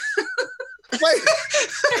Wait.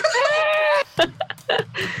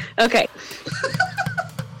 Okay.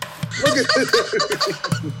 Look at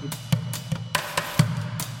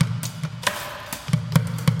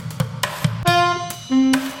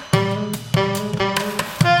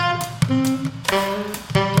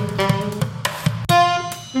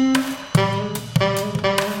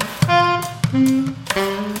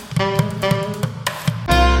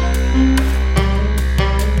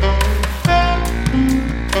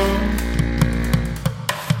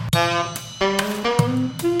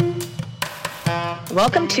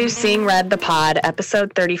Welcome to Seeing Red the Pod,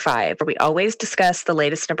 episode 35, where we always discuss the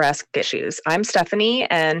latest Nebraska issues. I'm Stephanie,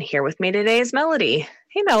 and here with me today is Melody.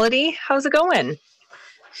 Hey, Melody, how's it going?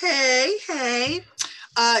 Hey.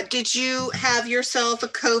 Did you have yourself a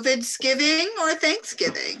COVID-skiving or a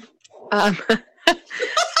Thanksgiving?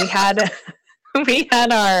 We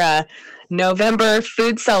had our November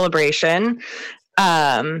food celebration,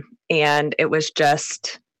 and it was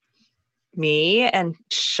just me and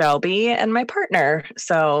Shelby and my partner.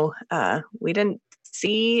 So we didn't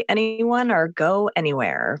see anyone or go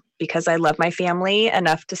anywhere because I love my family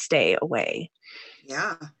enough to stay away.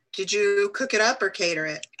 Yeah. Did you cook it up or cater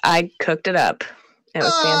it? I cooked it up. It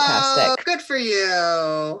was fantastic. Good for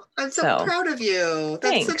you. I'm so proud of you.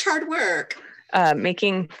 That's such hard work.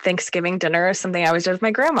 Making Thanksgiving dinner is something I always did with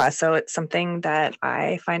my grandma. So it's something that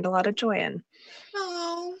I find a lot of joy in.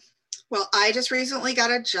 Oh, well, I just recently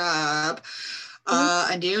got a job,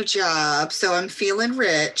 a new job. So I'm feeling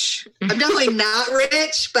rich. I'm definitely not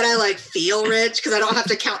rich, but I feel rich because I don't have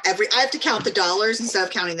to count I have to count the dollars instead of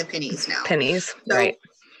counting the pennies now. Pennies, so, right.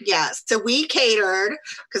 Yeah. So we catered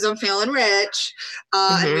because I'm feeling rich.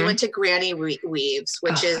 And we went to Granny Weaves,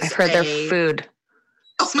 which is I've heard their food.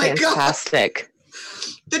 Oh my fantastic. God.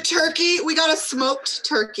 The turkey, we got a smoked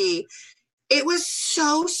turkey. It was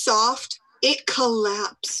so soft. It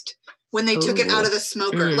collapsed when they took it out of the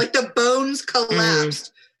smoker. The bones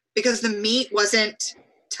collapsed because the meat wasn't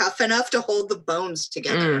tough enough to hold the bones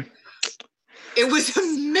together. It was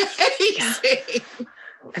amazing. Yeah.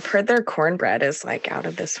 I've heard their cornbread is out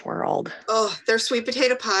of this world. Oh, their sweet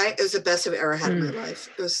potato pie. It was the best I've ever had in my life.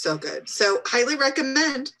 It was so good. So highly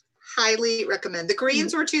recommend. The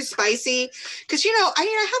greens were too spicy because,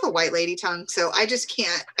 I have a white lady tongue, so I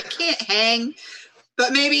can't hang,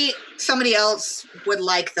 but maybe somebody else would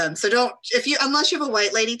like them. So unless you have a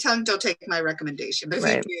white lady tongue, don't take my recommendation. But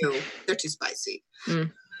if you do, they're too spicy.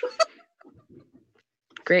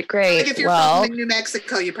 Great. If you're from New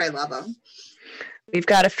Mexico, you probably love them. We've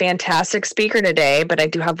got a fantastic speaker today, but I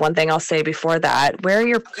do have one thing I'll say before that. Wear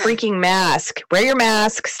your freaking mask. Wear your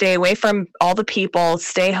mask. Stay away from all the people.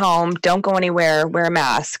 Stay home. Don't go anywhere. Wear a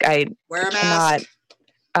mask. Mask.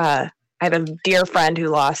 I have a dear friend who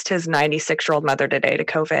lost his 96-year-old mother today to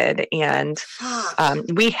COVID, and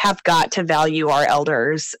we have got to value our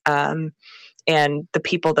elders and the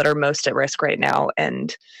people that are most at risk right now,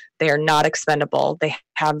 and they are not expendable. They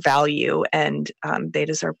have value, and they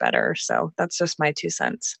deserve better. So that's just my 2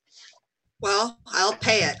 cents. Well, I'll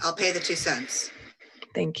pay it. I'll pay the 2 cents.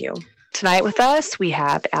 Thank you. Tonight with us, we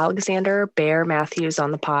have Alexander Bear Matthews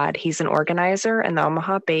on the pod. He's an organizer in the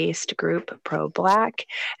Omaha-based group Pro-Black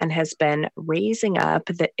and has been raising up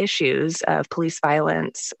the issues of police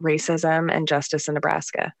violence, racism, and justice in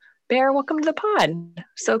Nebraska. Bear, welcome to the pod.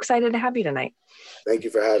 So excited to have you tonight. Thank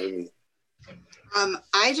you for having me. I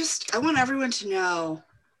want everyone to know,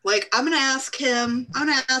 I'm going to ask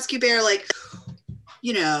you, Bear, are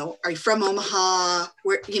you from Omaha?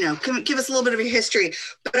 Where, give us a little bit of your history.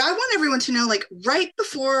 But I want everyone to know, right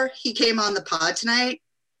before he came on the pod tonight,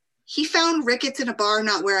 he found Ricketts in a bar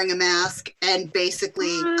not wearing a mask and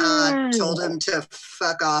basically told him to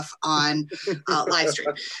fuck off on live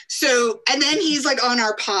stream. So, and then he's on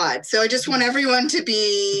our pod. So I just want everyone to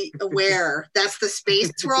be aware that's the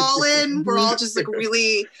space we're all in. We're all just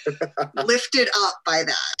really lifted up by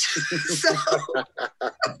that. So.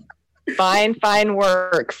 Fine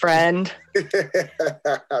work, friend.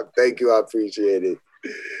 Thank you. I appreciate it.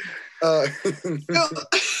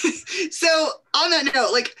 So on that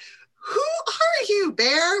note, who are you,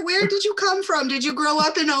 Bear? Where did you come from? Did you grow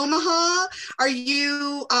up in Omaha? Are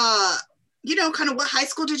you, kind of what high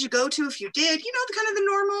school did you go to if you did? The kind of the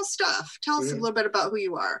normal stuff. Tell us a little bit about who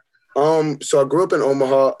you are. So I grew up in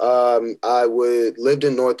Omaha. I lived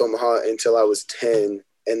in North Omaha until I was 10.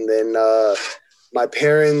 And then my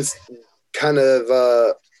parents kind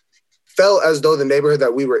of felt as though the neighborhood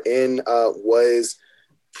that we were in was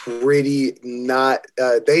pretty not,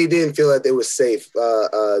 they didn't feel that it was safe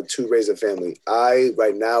to raise a family.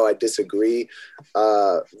 Right now, I disagree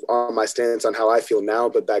on my stance on how I feel now,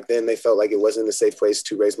 but back then they felt like it wasn't a safe place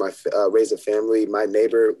to raise a family. My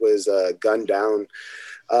neighbor was gunned down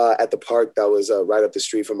at the park that was right up the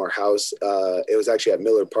street from our house. It was actually at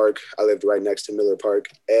Miller Park. I lived right next to Miller Park.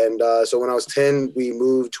 And so when I was 10, we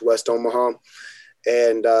moved to West Omaha,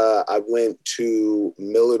 and I went to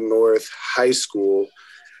Millard North High School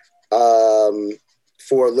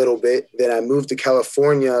for a little bit. Then I moved to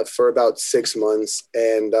California for about 6 months,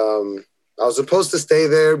 and I was supposed to stay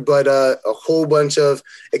there, but a whole bunch of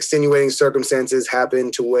extenuating circumstances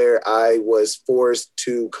happened to where I was forced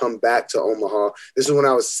to come back to Omaha. This is when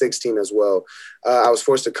I was 16 as well. I was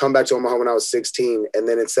forced to come back to Omaha when I was 16, and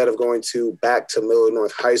then instead of going back to Millard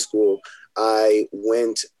North High School, I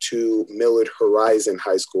went to Millard Horizon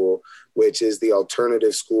High School, which is the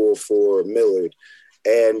alternative school for Millard.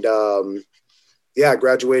 And I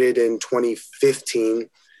graduated in 2015,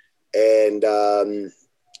 and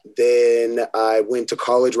then I went to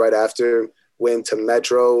college right after, went to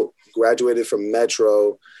Metro, graduated from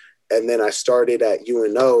Metro, and then I started at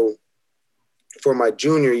UNO for my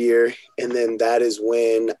junior year. And then that is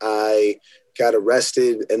when I got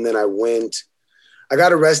arrested. And then I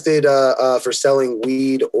got arrested for selling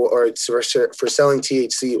weed or for selling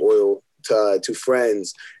THC oil to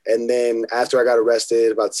friends. And then after I got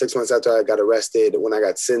arrested, about 6 months after I got arrested, when I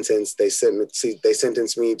got sentenced, they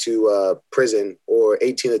sentenced me to prison, or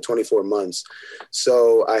 18 to 24 months.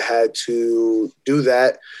 So I had to do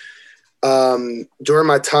that. During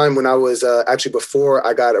my time when I was actually, before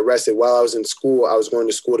I got arrested, while I was in school, I was going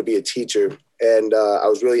to school to be a teacher. And I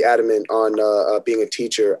was really adamant on being a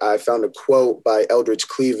teacher. I found a quote by Eldridge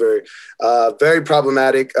Cleaver, very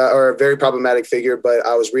problematic figure, but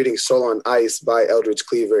I was reading Soul on Ice by Eldridge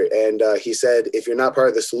Cleaver. And he said, if you're not part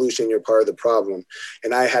of the solution, you're part of the problem.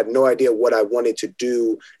 And I had no idea what I wanted to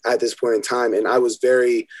do at this point in time. And I was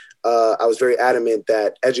very adamant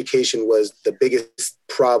that education was the biggest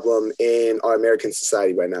problem in our American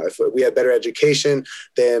society right now. If we had better education,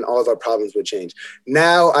 then all of our problems would change.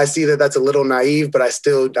 Now I see that that's a little naive, but I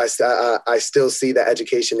still see that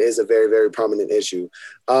education is a very, very prominent issue.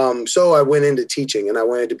 So I went into teaching, and I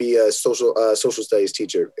wanted to be a social studies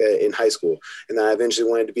teacher in high school. And I eventually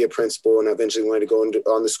wanted to be a principal, and I eventually wanted to go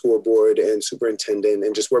on the school board and superintendent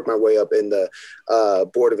and just work my way up in the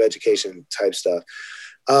board of education type stuff.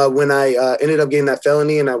 When I ended up getting that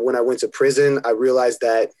felony, and when I went to prison, I realized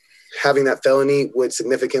that having that felony would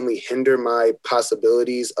significantly hinder my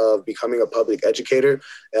possibilities of becoming a public educator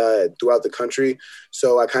throughout the country.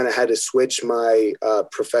 So I kind of had to switch my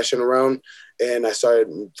profession around, and I started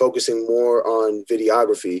focusing more on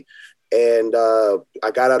videography. And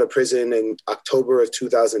I got out of prison in October of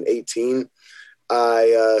 2018.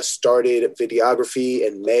 I started videography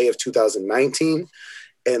in May of 2019.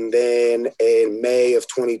 And then in May of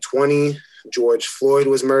 2020, George Floyd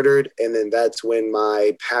was murdered. And then that's when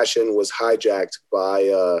my passion was hijacked by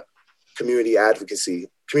community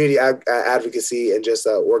advocacy and just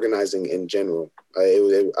organizing in general.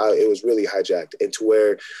 It was really hijacked into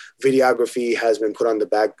where videography has been put on the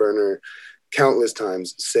back burner countless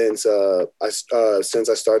times since I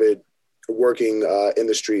started working in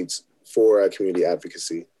the streets for community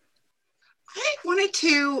advocacy. I wanted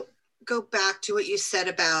to go back to what you said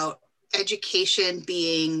about education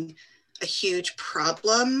being a huge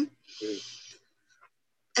problem.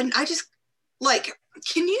 And I just,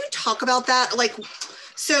 can you talk about that?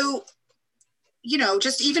 So,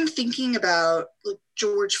 just even thinking about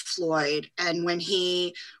George Floyd and when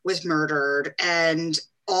he was murdered and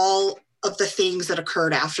all of the things that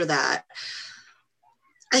occurred after that,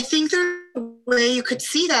 I think there's a way you could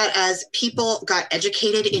see that as people got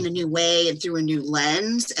educated in a new way and through a new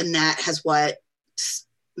lens, and that has what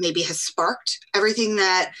maybe has sparked everything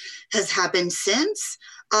that has happened since.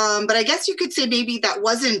 But I guess you could say maybe that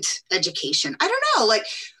wasn't education. I don't know.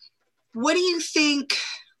 What do you think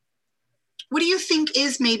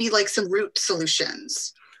is maybe some root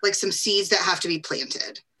solutions, some seeds that have to be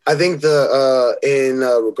planted? I think in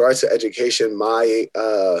regards to education, my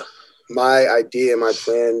idea and my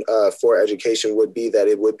plan for education would be that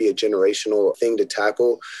it would be a generational thing to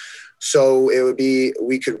tackle. So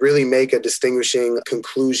we could really make a distinguishing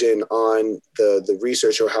conclusion on the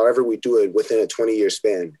research, or however we do it, within a 20-year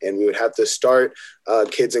span. And we would have to start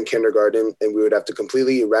kids in kindergarten, and we would have to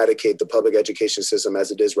completely eradicate the public education system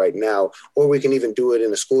as it is right now. Or we can even do it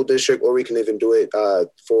in a school district, or we can even do it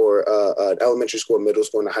for elementary school, middle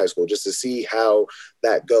school, and high school, just to see how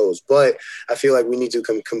that goes. But I feel like we need to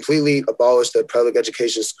completely abolish the public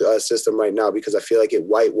education system right now, because I feel like it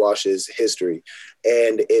whitewashes history,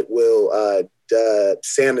 and it will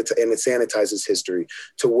sanitizes history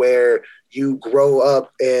to where you grow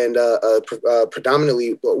up and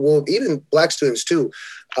predominantly, well, even Black students too.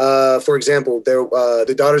 For example, they're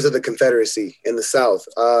the Daughters of the Confederacy in the South,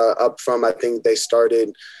 up from, I think they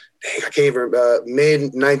started, I can't even,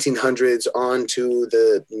 mid 1900s on to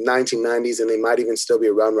the 1990s, and they might even still be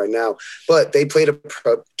around right now. But they played a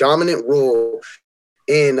predominant role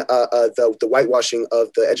in the whitewashing of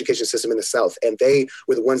the education system in the South. And they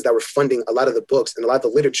were the ones that were funding a lot of the books and a lot of the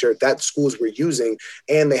literature that schools were using.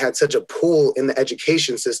 And they had such a pull in the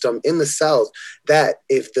education system in the South that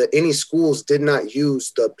if any schools did not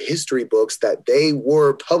use the history books that they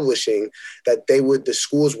were publishing, that the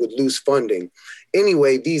schools would lose funding.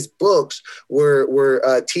 Anyway, these books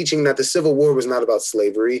were teaching that the Civil War was not about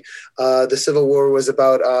slavery. The Civil War was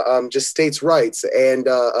about just states' rights. And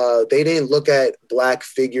they didn't look at Black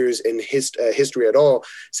figures in history at all.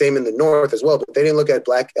 Same in the North as well. But they didn't look at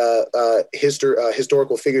Black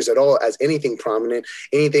historical figures at all as anything prominent,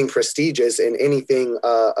 anything prestigious, and anything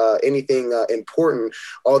important.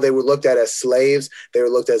 All they were looked at as slaves. They were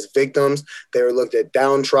looked as victims. They were looked at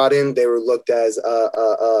downtrodden. They were looked as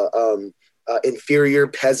inferior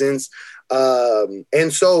peasants.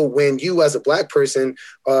 And so when you as a Black person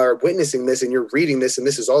are witnessing this and you're reading this and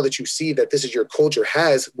this is all that you see, that this is your culture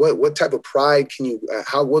has, what type of pride can you,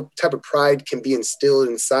 what type of pride can be instilled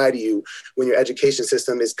inside of you when your education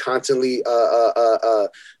system is constantly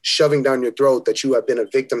shoving down your throat that you have been a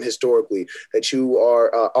victim historically, that you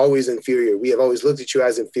are always inferior. We have always looked at you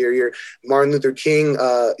as inferior. Martin Luther King,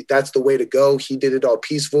 that's the way to go. He did it all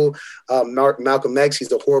peaceful. Malcolm X,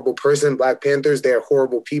 he's a horrible person. Black Panthers, they're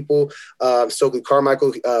horrible people. Stokely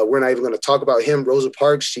Carmichael, we're not even going to talk about him. Rosa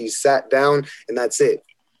Parks, she sat down and that's it.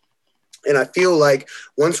 And I feel like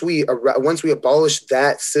once we abolish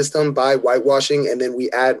that system by whitewashing, and then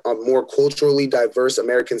we add a more culturally diverse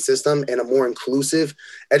American system and a more inclusive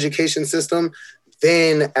education system,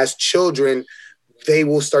 then as children, they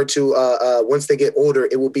will start to, once they get older,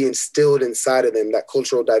 it will be instilled inside of them, that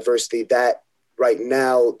cultural diversity that right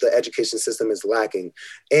now the education system is lacking.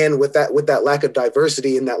 And with that lack of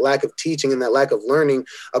diversity and that lack of teaching and that lack of learning,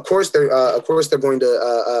 of course they're going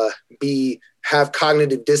to have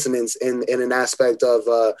cognitive dissonance in an aspect of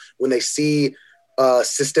when they see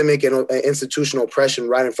systemic and institutional oppression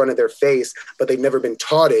right in front of their face, but they've never been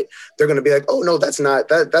taught it. They're going to be like, oh no, that's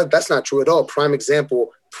not true at all. Prime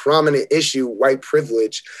example, prominent issue, white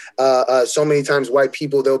privilege. So many times white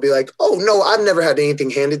people, they'll be like, oh no, I've never had anything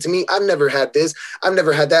handed to me. I've never had this. I've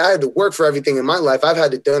never had that. I had to work for everything in my life. I've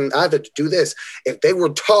had to do this. If they were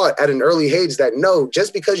taught at an early age that no,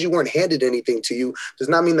 just because you weren't handed anything to you does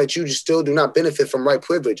not mean that you still do not benefit from white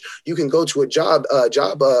privilege. You can go to a job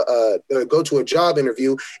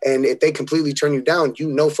interview, and if they completely turn you down, you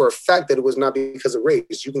know for a fact that it was not because of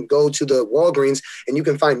race. You can go to the Walgreens and you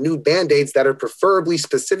can find new Band-Aids that are preferably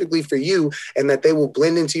specifically for you and that they will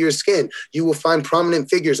blend into your skin. You will find prominent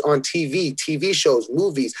figures on TV shows,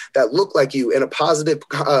 movies that look like you in a positive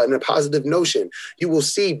notion. You will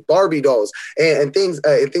see Barbie dolls and things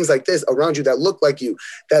like this around you that look like you,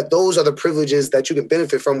 that those are the privileges that you can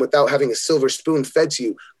benefit from without having a silver spoon fed to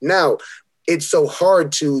you. Now, it's so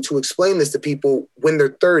hard to explain this to people when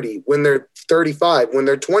they're 30, when they're 35, when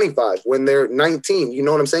they're 25, when they're 19, you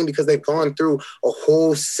know what I'm saying? Because they've gone through a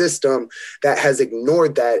whole system that has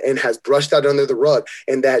ignored that and has brushed that under the rug,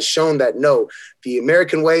 and that has shown that no, the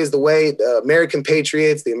American way is the way, the American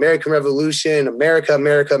patriots, the American Revolution, America,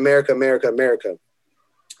 America, America, America, America.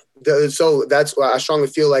 So that's why I strongly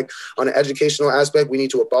feel like on an educational aspect, we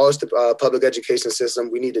need to abolish the public education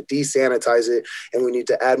system. We need to desanitize it, and we need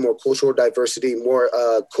to add more cultural diversity, more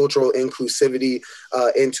cultural inclusivity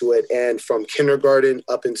into it. And from kindergarten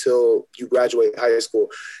up until you graduate high school,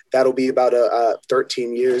 that'll be about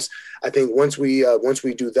 13 years. I think once we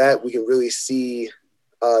do that, we can really see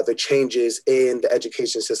the changes in the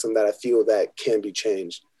education system that I feel that can be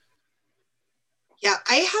changed. Yeah,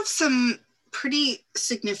 I have some pretty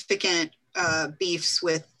significant beefs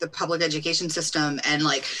with the public education system, and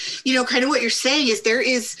kind of what you're saying is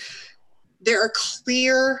there are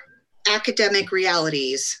clear academic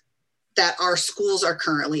realities that our schools are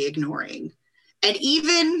currently ignoring, and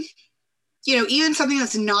even something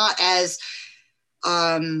that's not as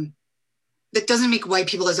that doesn't make white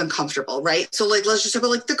people as uncomfortable, right? So like, let's just talk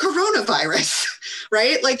about like the coronavirus,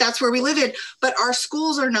 right? Like that's where we live in. But our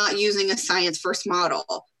schools are not using a science first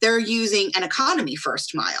model. They're using an economy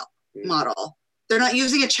first model. They're not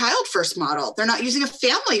using a child first model. They're not using a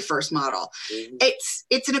family first model.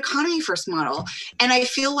 It's an economy first model. And I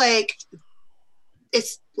feel like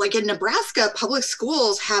it's like in Nebraska, public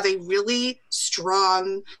schools have a really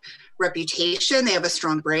strong reputation. They have a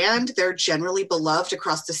strong brand. They're generally beloved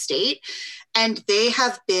across the state. And they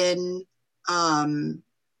have been, I don't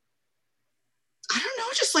know,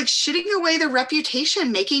 just like shitting away their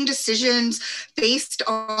reputation, making decisions based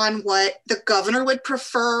on what the governor would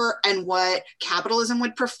prefer and what capitalism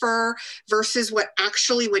would prefer versus what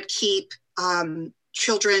actually would keep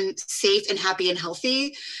children safe and happy and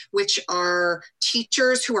healthy, which are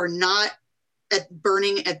teachers who are not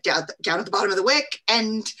burning down at the bottom of the wick,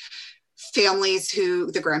 and families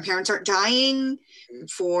who the grandparents aren't dying,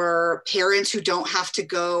 for parents who don't have to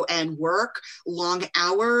go and work long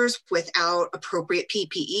hours without appropriate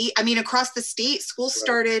PPE. I mean, across the state, schools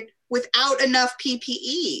started without enough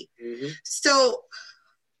PPE. So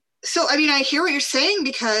I mean, I hear what you're saying,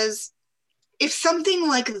 because if something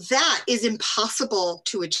like that is impossible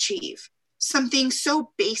to achieve, something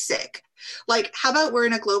so basic, like how about we're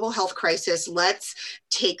in a global health crisis, let's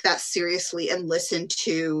take that seriously and listen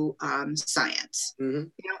to science. You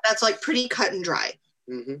know, that's like pretty cut and dry.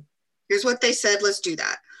 Here's what they said, let's do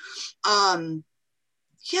that.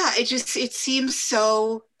 Yeah, it seems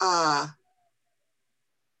so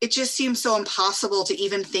impossible to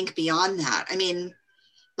even think beyond that. I mean,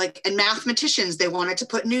 like, and mathematicians, they wanted to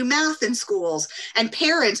put new math in schools, and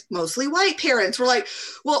parents, mostly white parents, were like,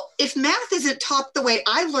 well, if math isn't taught the way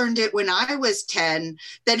I learned it when I was 10,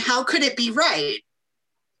 then how could it be right?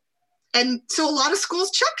 And so a lot of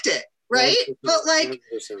schools chucked it, right? 100%, but like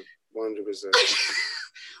 100%.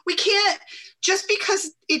 We can't, just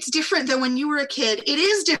because it's different than when you were a kid, it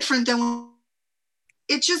is different than when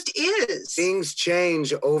it just is. Things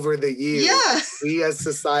change over the years. Yeah. We as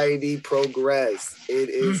society progress. It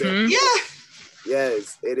is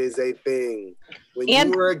yes, it is a thing. When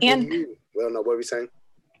you were a kid, well, no, what were we saying?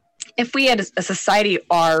 If we as a society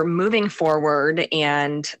are moving forward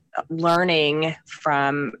and learning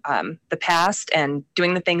from the past and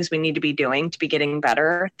doing the things we need to be doing to be getting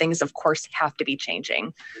better, things of course have to be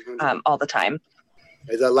changing all the time.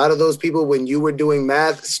 There's a lot of those people, when you were doing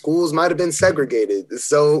math, schools might have been segregated.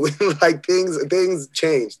 So like things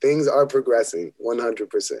change. Things are progressing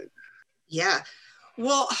 100%. Yeah.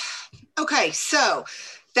 Well, okay. So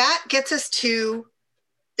that gets us to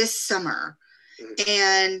this summer.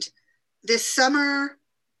 And this summer,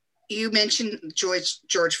 you mentioned George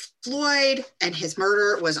Floyd, and his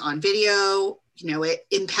murder was on video. You know, it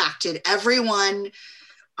impacted everyone.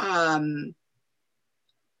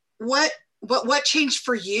 What changed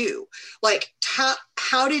for you? Like,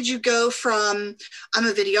 how did you go from, I'm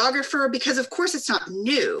a videographer, because of course it's not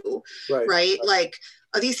new, right? Like,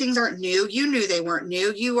 these things aren't new. You knew they weren't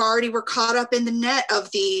new. You already were caught up in the net of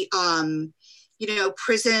the,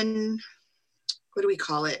 prison, what do we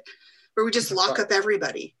call it? Where we just lock up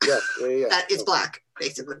everybody that is Black,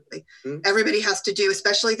 basically. Everybody has to do,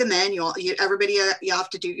 especially the men, you have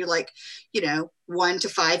to do, you're like, 1 to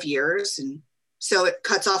 5 years. And so it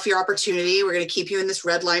cuts off your opportunity. We're going to keep you in this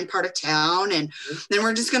red line part of town. And then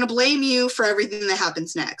we're just going to blame you for everything that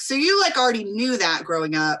happens next. So you like already knew that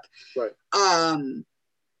growing up. Right.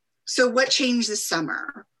 So what changed this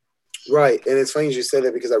summer? Right. And it's funny you say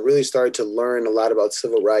that, because I really started to learn a lot about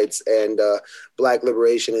civil rights and Black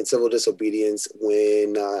liberation and civil disobedience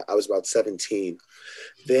when I was about 17.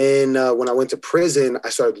 Then when I went to prison, I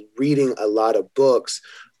started reading a lot of books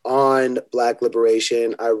on Black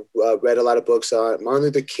liberation. I read a lot of books on Martin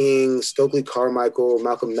Luther King, Stokely Carmichael,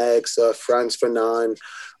 Malcolm X, Frantz Fanon.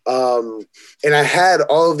 And I had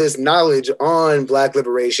all of this knowledge on Black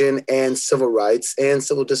liberation and civil rights and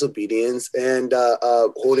civil disobedience and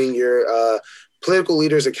holding your political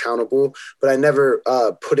leaders accountable, but I never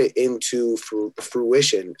put it into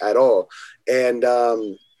fruition at all. And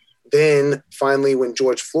then finally, when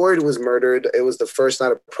George Floyd was murdered, it was the first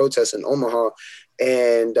night of protest in Omaha,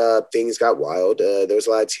 and things got wild. There was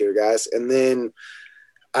a lot of tear gas. And then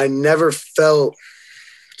I never felt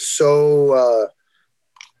so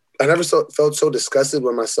felt so disgusted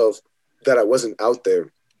with myself that I wasn't out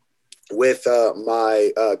there with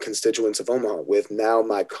my constituents of Omaha, with now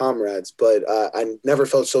my comrades. But I never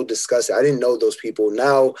felt so disgusted. I didn't know those people.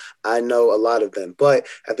 Now I know a lot of them. But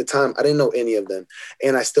at the time, I didn't know any of them.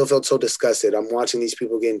 And I still felt so disgusted. I'm watching these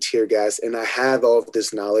people getting tear gas, and I have all of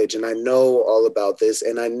this knowledge, and I know all about this.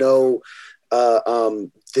 And I know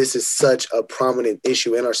this is such a prominent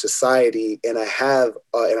issue in our society, and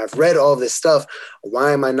I've read all this stuff.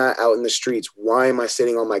 Why am I not out in the streets? Why am I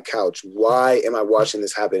sitting on my couch? Why am I watching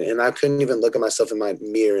this happen? And I couldn't even look at myself in my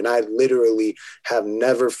mirror. And I literally have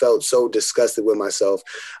never felt so disgusted with myself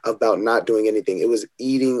about not doing anything. It was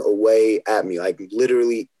eating away at me, like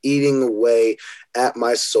literally eating away at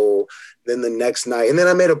my soul. Then the next night, and then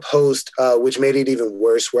I made a post, which made it even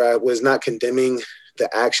worse, where I was not condemning the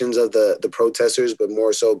actions of the protesters, but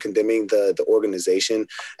more so condemning the organization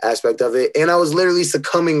aspect of it. And I was literally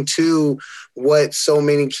succumbing to what so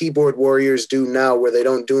many keyboard warriors do now, where they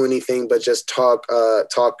don't do anything but just talk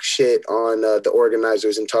shit on the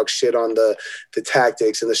organizers and talk shit on the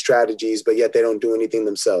tactics and the strategies, but yet they don't do anything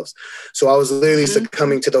themselves. So I was literally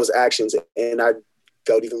succumbing to those actions, and I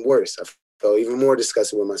felt even worse. I felt even more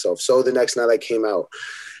disgusted with myself. So the next night I came out.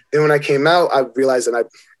 Then when I came out, I realized that I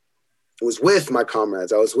was with my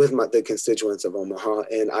comrades. I was with the constituents of Omaha,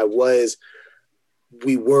 and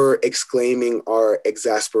we were exclaiming our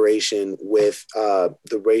exasperation with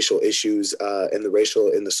the racial issues and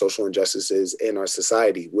the social injustices in our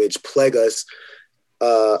society, which plague us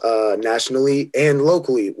nationally and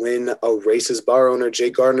locally. When a racist bar owner,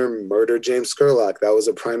 Jake Gardner, murdered James Scurlock, that was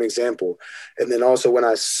a prime example. And then also when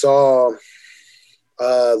I saw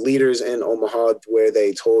leaders in Omaha where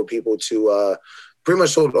they told people to pretty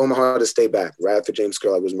much told Omaha to stay back right after James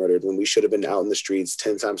Scurlock was murdered, when we should have been out in the streets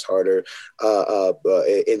 10 times harder,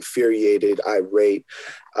 infuriated, irate,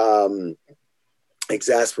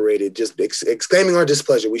 exasperated, just exclaiming our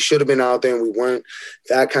displeasure. We should have been out there and we weren't.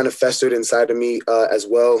 That kind of festered inside of me as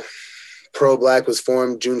well. Pro-Black was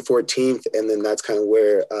formed June 14th, and then that's kind of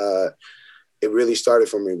where it really started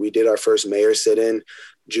for me. We did our first mayor sit-in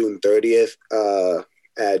June 30th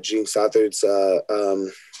at Gene Stothard's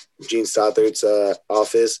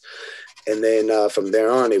office. And then from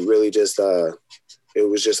there on, it really just, it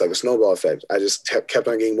was just like a snowball effect. I just kept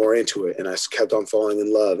on getting more into it, and I kept on falling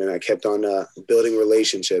in love, and I kept on building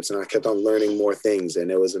relationships, and I kept on learning more things.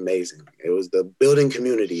 And it was amazing. It was the building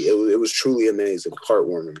community. It was truly amazing,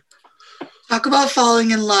 heartwarming. Talk about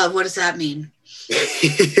falling in love. What does that mean?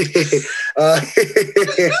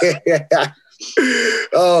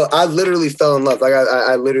 Oh, I literally fell in love. Like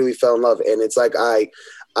I literally fell in love. And it's like,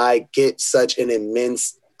 I get such an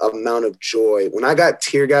immense amount of joy. When I got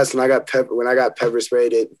tear gas, when I got pepper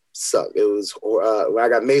sprayed, it sucked. It was, when I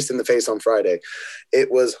got maced in the face on Friday,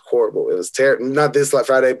 it was horrible. It was terrible. Not this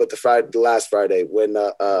Friday, but the last Friday when,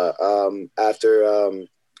 after,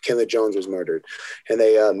 Kenneth Jones was murdered, and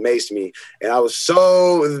they maced me, and I was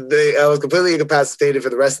completely incapacitated for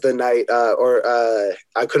the rest of the night,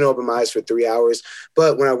 I couldn't open my eyes for 3 hours.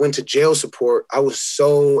 But when I went to jail support, I was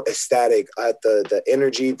so ecstatic at the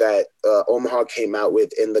energy that Omaha came out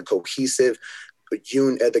with, and the cohesive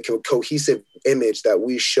image that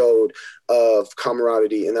we showed of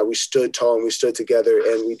camaraderie, and that we stood tall and we stood together,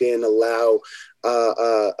 and we didn't allow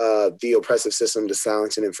the oppressive system to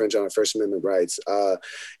silence and infringe on our First Amendment rights.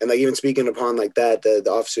 And like, even speaking upon like that, the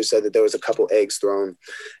officer said that there was a couple eggs thrown.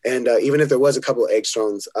 And even if there was a couple eggs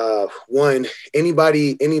thrown, one,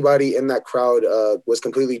 anybody in that crowd was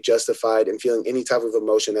completely justified in feeling any type of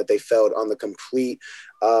emotion that they felt on the complete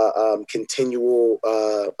continual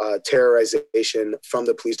terrorization from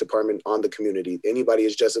the police department on the community. Anybody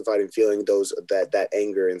is justified in feeling that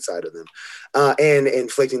anger inside of them, and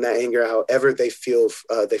inflicting that anger however they feel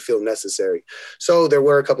necessary. So there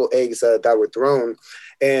were a couple eggs that were thrown,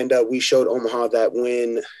 and we showed Omaha that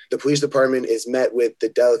when the police department is met with the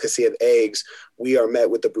delicacy of eggs, we are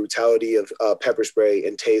met with the brutality of pepper spray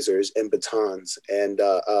and tasers and batons and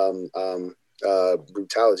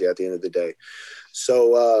brutality at the end of the day.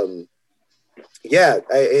 So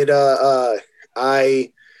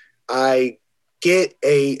I get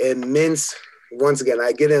an immense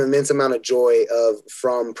amount of joy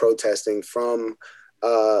from protesting, from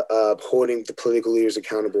holding the political leaders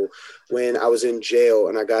accountable. When I was in jail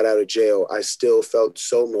and I got out of jail, I still felt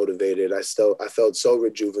so motivated. I felt so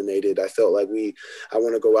rejuvenated. I felt like I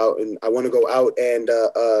want to go out and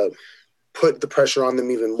put the pressure on them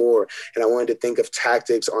even more. And I wanted to think of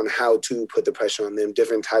tactics on how to put the pressure on them,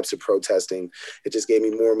 different types of protesting. It just gave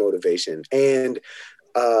me more motivation. And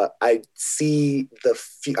I see the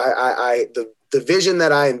vision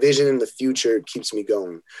that I envision in the future keeps me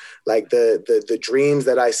going. Like the dreams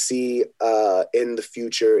that I see in the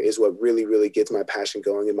future is what really, really gets my passion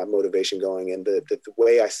going and my motivation going. And the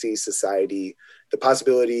way I see society, the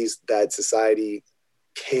possibilities that society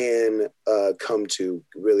can come to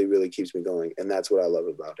really, really keeps me going. And that's what I love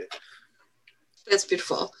about it. That's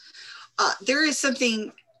beautiful. There is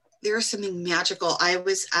something there's something magical. I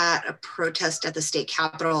was at a protest at the state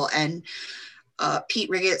capitol, and Pete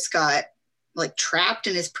Riggins got like trapped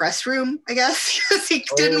in his press room, I guess, because he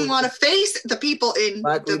didn't want to face the people in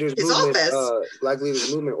his office. Black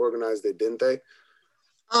Leaders Movement organized it, didn't they?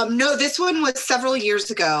 No, this one was several years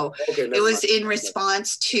ago. Okay, it was in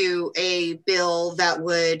response to a bill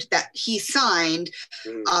that he signed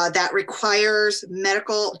that requires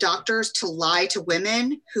medical doctors to lie to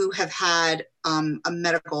women who have had a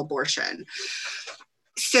medical abortion.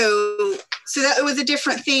 So that it was a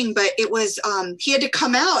different thing, but it was he had to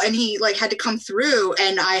come out, and he like had to come through,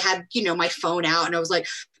 and I had my phone out, and I was like,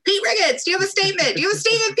 Pete Riggins, do you have a statement? Do you have a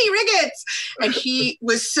statement, Pete Riggins? And he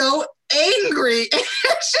was so angry.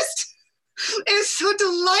 It's so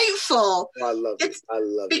delightful. Oh, I love it. I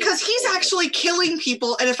love it. Because he's actually killing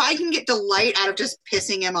people. And if I can get delight out of just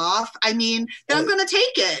pissing him off, I mean, then I'm going to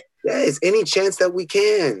take it. Yes, any chance that we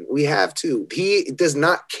can. We have to. He does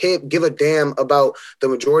not give a damn about the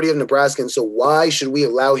majority of Nebraskans. So why should we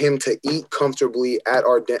allow him to eat comfortably at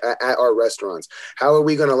our restaurants? How are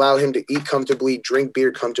we going to allow him to eat comfortably, drink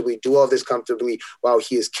beer comfortably, do all this comfortably while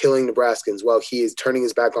he is killing Nebraskans, while he is turning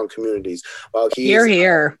his back on communities, while he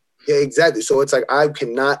Here. Yeah, exactly. So it's like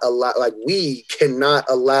we cannot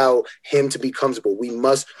allow him to be comfortable. We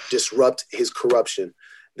must disrupt his corruption.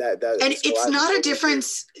 And it's not a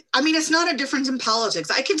difference. I mean, it's not a difference in politics.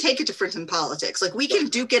 I can take a difference in politics. Like we can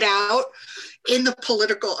duke it out in the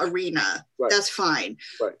political arena. Right. That's fine.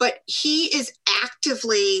 Right. But he is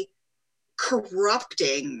actively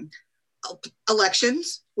corrupting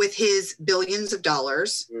elections with his billions of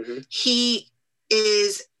dollars. Mm-hmm. He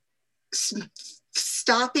is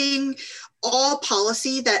stopping all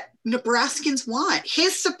policy that Nebraskans want,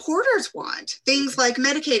 his supporters want. Things like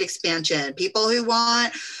Medicaid expansion, people who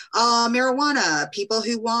want marijuana, people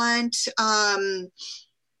who want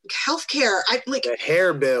healthcare. The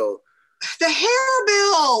hair bill. The hair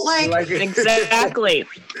bill, exactly.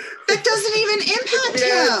 That doesn't even impact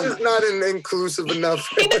him. It's not inclusive enough.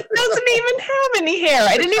 He doesn't even have any hair.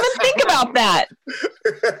 I didn't even think about that.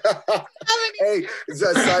 Hey, as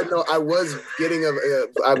a side note, I was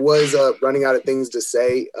running out of things to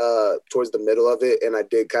say towards the middle of it, and I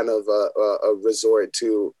did kind of resort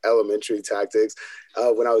to elementary tactics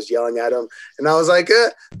when I was yelling at him, and I was like,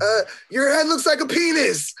 "Your head looks like a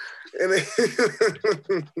penis." And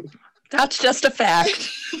that's just a fact.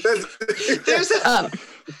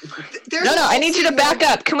 No, I need you to back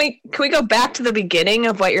up. Can we go back to the beginning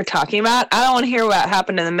of what you're talking about? I don't want to hear what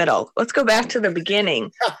happened in the middle. Let's go back to the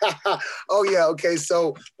beginning. Oh yeah, okay.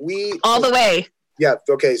 So all the way. Yeah.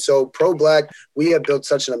 Okay. So pro-Black, we have built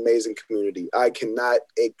such an amazing community. I cannot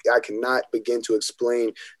begin to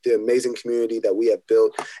explain the amazing community that we have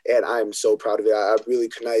built, and I'm so proud of it. I really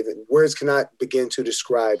words cannot begin to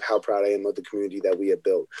describe how proud I am of the community that we have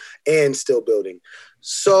built and still building.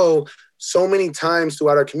 So many times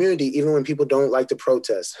throughout our community, even when people don't like to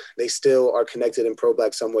protest, they still are connected in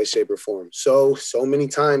pro-Black some way, shape, or form. So many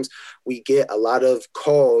times we get a lot of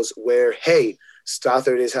calls where, hey,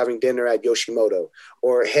 Stothard is having dinner at Yoshimoto,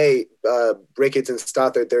 or hey, Ricketts and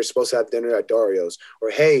Stothard, they're supposed to have dinner at Dario's, or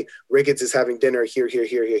hey, Ricketts is having dinner here,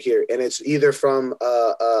 and it's either from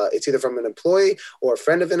an employee or a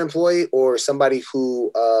friend of an employee or somebody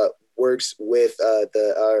who works with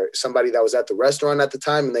somebody that was at the restaurant at the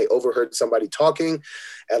time, and they overheard somebody talking.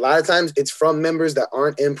 A lot of times, it's from members that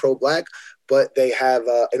aren't in pro-Black. But they have,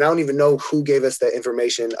 and I don't even know who gave us that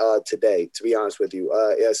information today, to be honest with you.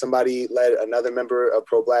 Somebody let another member of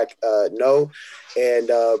pro-Black know,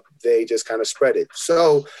 and they just kind of spread it.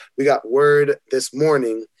 So we got word this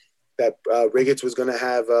morning that Riggins was going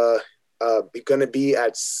to be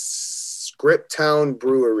at Scriptown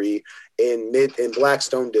Brewery in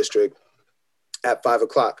Blackstone District at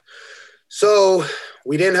 5:00. So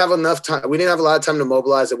we didn't have enough time. We didn't have a lot of time to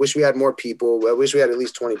mobilize. I wish we had more people. I wish we had at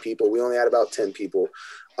least 20 people. We only had about 10 people.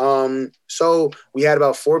 So we had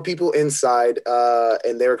about 4 people inside,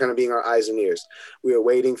 and they were kind of being our eyes and ears. We were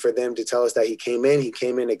waiting for them to tell us that he came in. He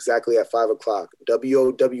came in exactly at 5:00.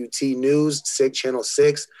 WOWT News, Channel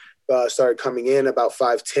 6, started coming in about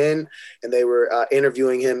 5:10, and they were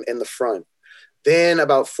interviewing him in the front. Then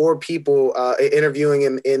about 4 people interviewing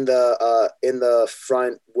him in the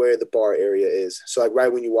front where the bar area is. So like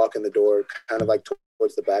right when you walk in the door, kind of like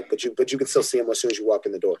towards the back, but you can still see him as soon as you walk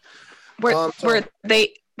in the door.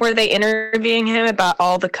 Were they interviewing him about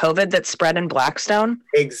all the COVID that spread in Blackstone?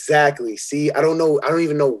 Exactly. See, I don't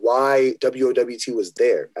even know why WOWT was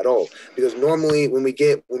there at all, because normally when we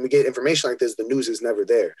get information like this, the news is never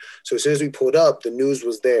there. So as soon as we pulled up, the news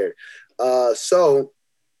was there. So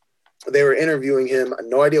they were interviewing him.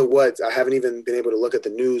 No idea what. I haven't even been able to look at the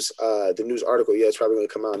news article yet. It's probably going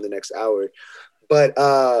to come out in the next hour. But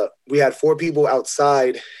we had 4 people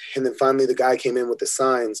outside, and then finally the guy came in with the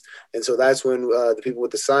signs. And so that's when the people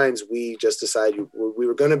with the signs, we just decided we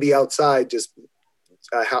were going to be outside, just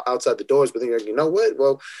outside the doors. But then you're like, you know what?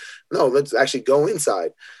 Well, no, let's actually go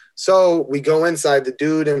inside. So we go inside. The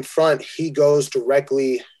dude in front, he goes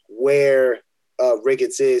directly where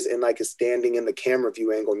Ricketts is, and like is standing in the camera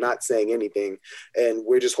view angle, not saying anything. And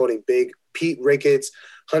we're just holding big Pete Ricketts,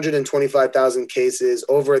 125,000 cases,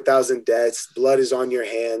 over 1,000 deaths, blood is on your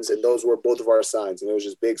hands. And those were both of our signs. And it was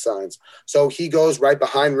just big signs. So he goes right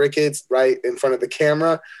behind Ricketts, right in front of the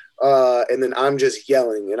camera. And then I'm just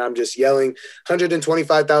yelling,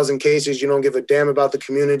 125,000 cases. You don't give a damn about the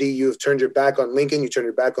community. You've turned your back on Lincoln. You turned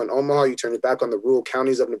your back on Omaha. You turned your back on the rural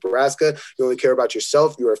counties of Nebraska. You only care about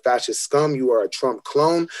yourself. You are a fascist scum. You are a Trump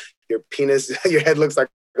clone. Your penis, your head looks like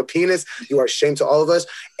a penis. You are a shame to all of us.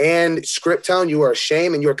 And Scriptown, you are a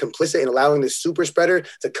shame, and you are complicit in allowing this super spreader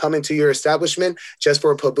to come into your establishment just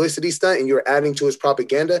for a publicity stunt, and you're adding to his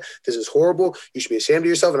propaganda. This is horrible. You should be ashamed of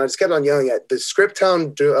yourself. And I just kept on yelling at the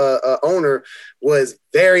Scriptown owner. Was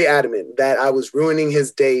very adamant that I was ruining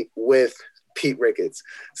his date with Pete Ricketts.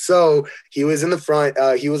 So he was in the front.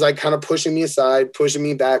 He was like kind of pushing me aside, pushing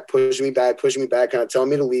me back, kind of telling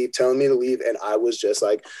me to leave. And I was just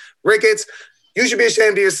like, Ricketts, you should be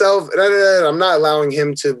ashamed of yourself. I'm not allowing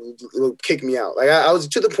him to kick me out. Like I was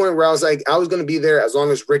to the point where I was like, I was going to be there as long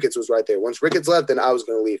as Ricketts was right there. Once Ricketts left, then I was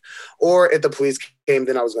going to leave. Or if the police came,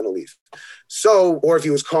 then I was going to leave. So, or if he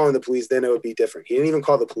was calling the police, then it would be different. He didn't even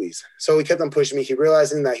call the police. So he kept on pushing me. He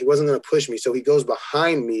realizing that he wasn't going to push me. So he goes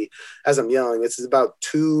behind me as I'm yelling. This is about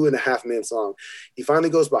 2.5 minutes long. He finally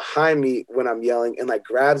goes behind me when I'm yelling and like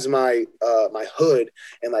grabs my hood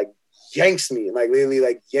and like yanks me, like literally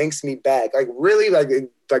like yanks me back, like really like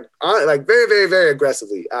very, very, very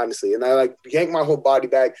aggressively, honestly. And I like yank my whole body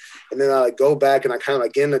back, and then I like go back and I kind of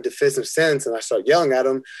like get in a defensive sense, and I start yelling at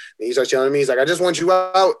him, and he starts yelling at me. He's like, I just want you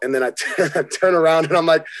out. And then I turn around and I'm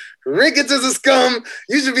like, Ricketts is a scum.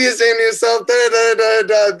 You should be ashamed of yourself.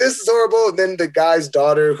 This is horrible. And then the guy's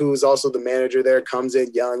daughter, who's also the manager there, comes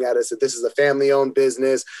in yelling at us that this is a family-owned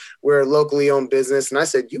business. We're a locally owned business. And I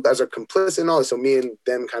said, you guys are complicit in all this. So me and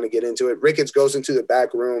them kind of get into it. Ricketts goes into the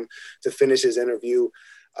back room to finish his interview.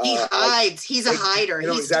 He hides. He's a hider.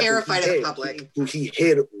 He's exactly, terrified of the public. He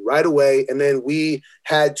hid right away. And then we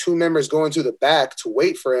had 2 members going to the back to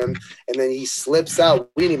wait for him. And then he slips out.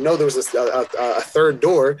 We didn't even know there was a third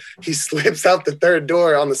door. He slips out the third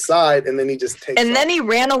door on the side, and then he just takes And off. then he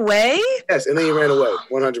ran away? Yes, and then he ran away,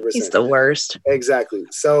 100%. He's the worst. Exactly.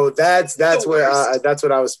 So that's what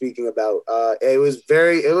I was speaking about. It was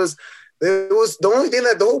the only thing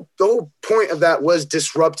that the whole point of that was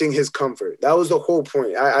disrupting his comfort. That was the whole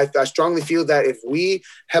point. I strongly feel that if we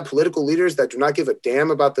have political leaders that do not give a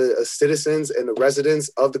damn about the citizens and the residents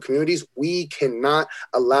of the communities, we cannot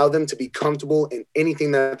allow them to be comfortable in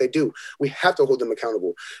anything that they do. We have to hold them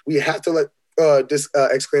accountable. We have to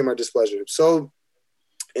exclaim our displeasure. So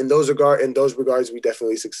in those regards, we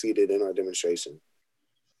definitely succeeded in our demonstration.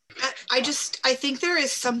 I think there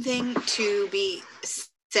is something to be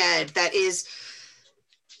said that is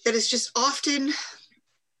just often,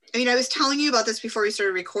 I mean, I was telling you about this before we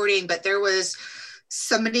started recording, but there was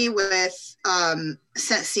somebody with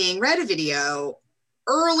Seeing Red video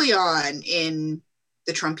early on in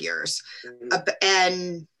the Trump years.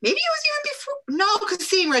 And maybe it was even before, no, because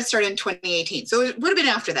Seeing Red started in 2018. So it would have been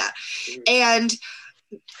after that. And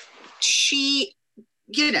she,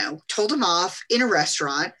 told him off in a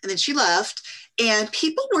restaurant, and then she left, and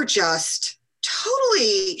people were just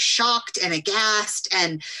totally shocked and aghast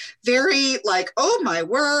and very like, oh my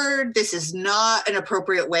word, this is not an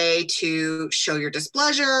appropriate way to show your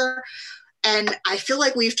displeasure. And I feel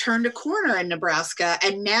like we've turned a corner in Nebraska,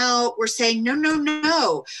 and now we're saying,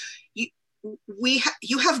 no,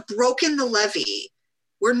 you have broken the levee.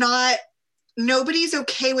 Nobody's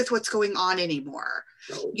okay with what's going on anymore.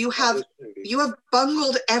 No, you have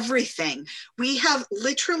bungled everything. We have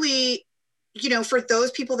literally, for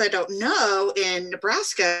those people that don't know, in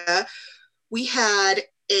Nebraska, we had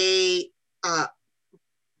a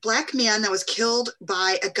Black man that was killed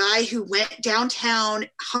by a guy who went downtown,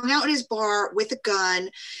 hung out in his bar with a gun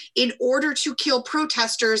in order to kill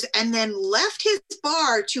protesters, and then left his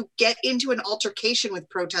bar to get into an altercation with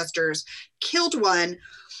protesters, killed one.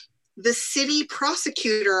 The city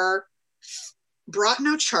prosecutor brought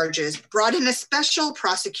no charges, brought in a special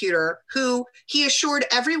prosecutor who he assured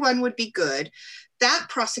everyone would be good. That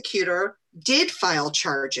prosecutor did file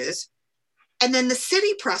charges. And then the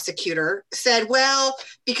city prosecutor said, well,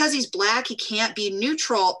 because he's Black, he can't be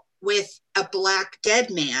neutral. with a Black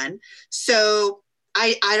dead man. So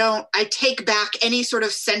I take back any sort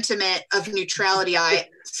of sentiment of neutrality I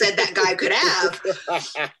said that guy could have.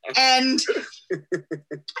 And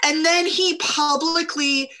then he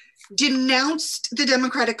publicly denounced the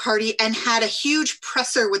Democratic Party and had a huge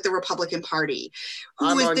presser with the Republican Party,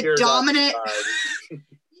 who is the dominant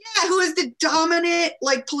who is the dominant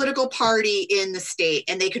like political party in the state,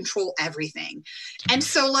 and they control everything. And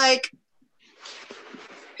so like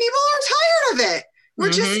people are tired of it. We're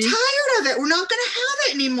just tired of it. We're not going to have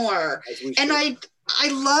it anymore. And I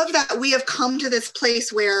love that we have come to this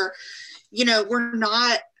place where, you know, we're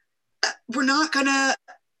not okay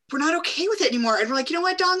with it anymore. And we're like, you know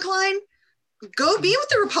what, Don Klein, go be with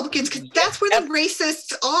the Republicans, because that's where the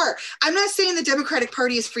racists are. I'm not saying the Democratic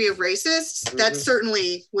Party is free of racists. That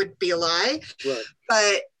certainly would be a lie. Right.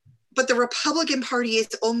 But the Republican Party is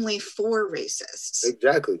only for racists.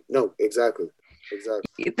 Exactly. No, exactly.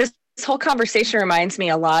 This whole conversation reminds me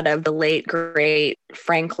a lot of the late, great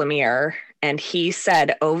Frank Lemire. And he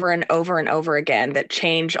said over and over and over again that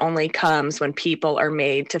change only comes when people are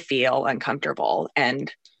made to feel uncomfortable.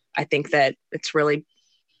 And I think that it's really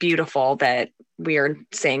beautiful that we are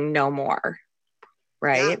saying no more,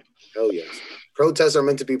 right? Yeah. Oh, yes. Protests are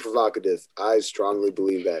meant to be provocative. I strongly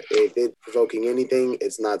believe that. If it's provoking anything,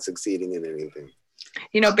 it's not succeeding in anything.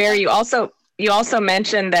 You know, Barry, you also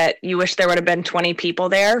mentioned that you wish there would have been 20 people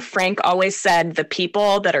there. Frank always said the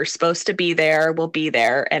people that are supposed to be there will be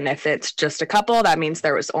there. And if it's just a couple, that means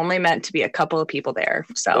there was only meant to be a couple of people there.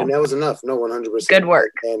 So, and that was enough. No, 100%. Good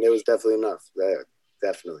work. And it was definitely enough. Yeah,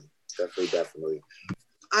 definitely.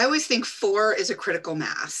 I always think 4 is a critical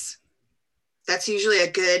mass. That's usually a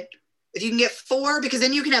good, if you can get 4, because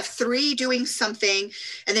then you can have 3 doing something,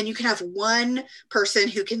 and then you can have 1 person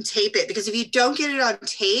who can tape it. Because if you don't get it on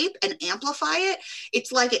tape and amplify it,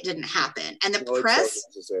 it's like it didn't happen. And the press,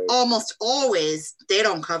 almost always, they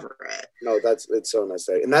don't cover it. No, it's so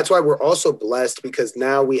necessary. And that's why we're also blessed, because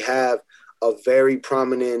now we have a very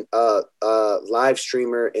prominent live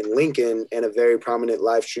streamer in Lincoln and a very prominent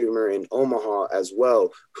live streamer in Omaha as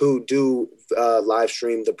well, who do live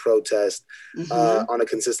stream the protest on a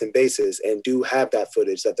consistent basis and do have that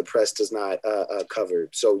footage that the press does not cover.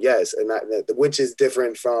 So yes, and which is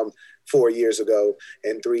different from 4 years ago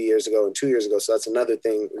and 3 years ago and 2 years ago. So that's another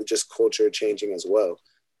thing, just culture changing as well.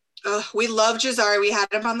 We love Jazari. We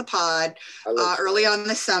had him on the pod early on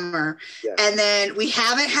this summer. Yeah. And then we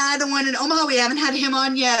haven't had the one in Omaha. We haven't had him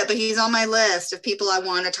on yet, but he's on my list of people I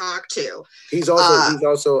want to talk to. He's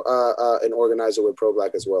also an organizer with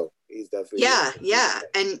Pro-Black as well. He's definitely. Yeah.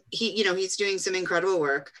 And he's doing some incredible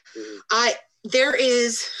work. There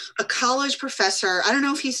is a college professor. I don't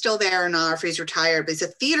know if he's still there or not, or if he's retired, but he's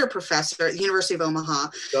a theater professor at the University of Omaha.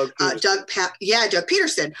 Doug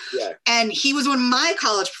Peterson. Yeah. And he was one of my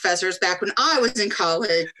college professors back when I was in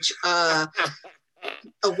college a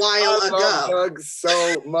while ago. I love Doug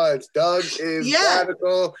so much. Doug is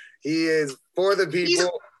radical. He is for the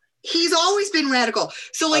people. He's always been radical.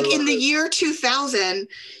 So in the year 2000,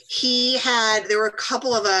 there were a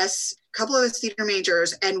couple of us theater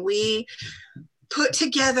majors, and we put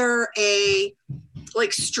together a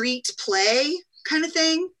street play kind of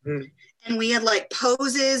thing. And we had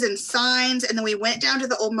poses and signs, and then we went down to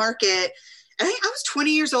the old market. I think I was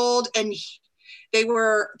 20 years old, and there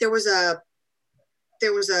was a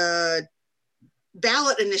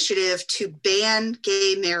ballot initiative to ban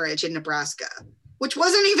gay marriage in Nebraska, which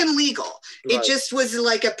wasn't even legal. Right. It just was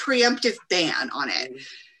like a preemptive ban on it.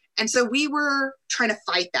 And so we were trying to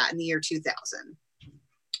fight that in the year 2000.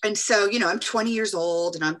 And so, I'm 20 years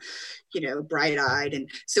old, and I'm, bright-eyed. And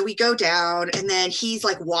so we go down, and then he's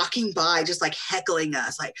walking by, just heckling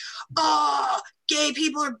us, oh, gay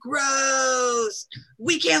people are gross.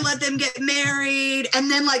 We can't let them get married. And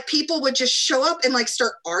then people would just show up and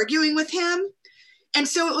start arguing with him. And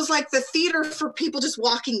so it was the theater for people just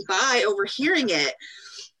walking by, overhearing it.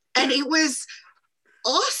 And it was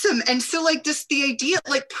awesome. And so just the idea,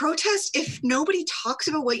 protest, if nobody talks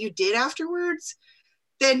about what you did afterwards,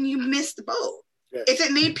 then you miss the boat. Yeah. If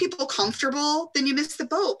it made people comfortable, then you miss the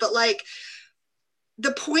boat. But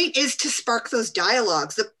the point is to spark those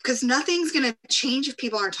dialogues, because nothing's going to change if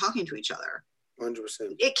people aren't talking to each other.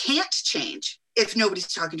 100%. It can't change if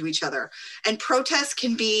nobody's talking to each other. And protests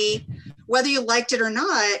can be, whether you liked it or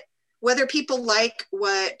not, whether people like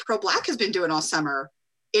what Pro-Black has been doing all summer.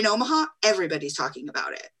 In Omaha, everybody's talking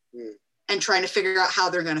about it and trying to figure out how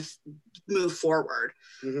they're going to move forward,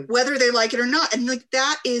 whether they like it or not. And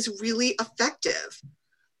that is really effective.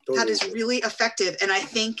 Totally. That is really effective. And I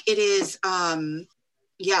think it is, Doug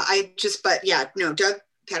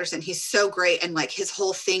Patterson. He's so great. And like his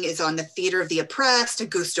whole thing is on the theater of the oppressed,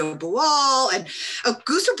 Augusto Boal. And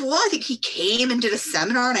Augusto Boal, I think he came and did a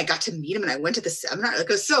seminar and I got to meet him and I went to the seminar. Like, it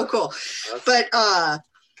was so cool. But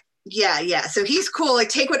yeah. So he's cool. Like,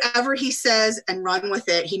 take whatever he says and run with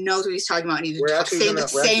it. He knows what he's talking about. And he's saying the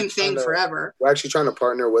same thing forever. We're actually trying to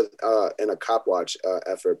partner with in a cop watch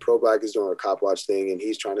effort. Pro Black is doing a cop watch thing, and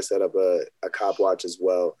he's trying to set up a cop watch as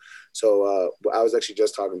well. So I was actually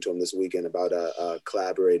just talking to him this weekend about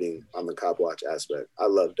collaborating on the cop watch aspect. I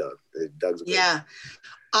love Doug. Doug's great. Yeah.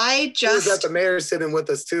 He was at the mayor sitting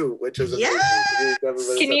with us too, which was amazing.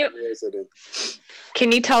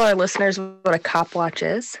 Can you tell our listeners what a cop watch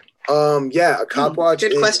is? A cop watch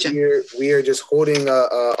good is question. we are just holding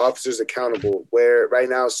officers accountable, where right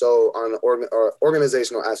now, so on the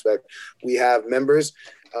organizational aspect, we have members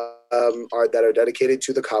that are dedicated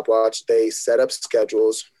to the cop watch. They set up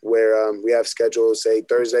schedules where we have schedules, say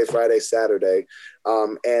Thursday, Friday, Saturday,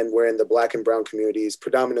 and we're in the Black and Brown communities,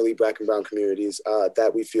 predominantly Black and Brown communities,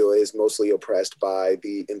 that we feel is mostly oppressed by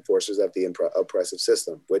the enforcers of the oppressive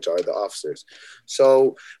system, which are the officers.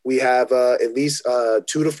 So we have at least 2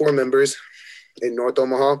 to 4 members in North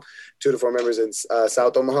Omaha, 2 to 4 members in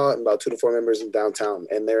South Omaha, and about 2 to 4 members in downtown,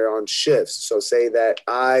 and they're on shifts. So say that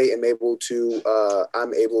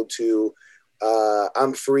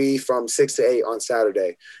I'm free from 6 to 8 on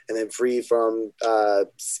Saturday, and then free from 5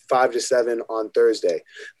 to 7 on Thursday.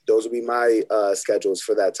 Those will be my schedules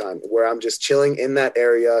for that time, where I'm just chilling in that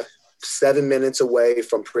area, 7 minutes away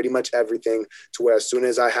from pretty much everything, to where as soon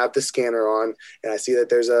as I have the scanner on and I see that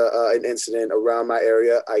there's an incident around my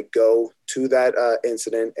area, I go to that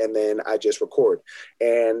incident and then I just record.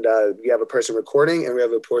 And we have a person recording and we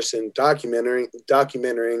have a person documenting, and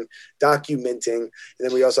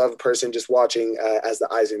then we also have a person just watching as the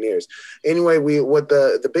eyes and ears. Anyway,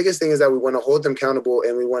 the biggest thing is that we want to hold them accountable,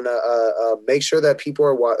 and we want to make sure that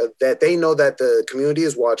people that they know that the community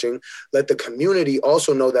is watching. Let the community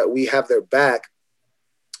also know that we have their back.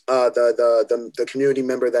 The community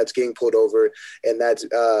member that's getting pulled over and that's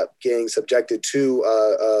getting subjected to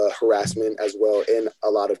harassment as well in a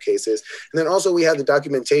lot of cases. And then also we have the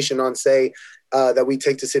documentation on, say, that we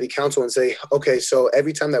take to city council and say, okay, so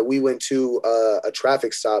every time that we went to a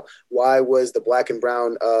traffic stop, why was the Black and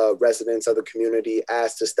Brown residents of the community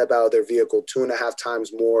asked to step out of their vehicle 2.5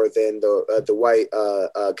 times more than the white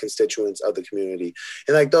constituents of the community?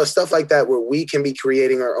 And like those stuff like that, where we can be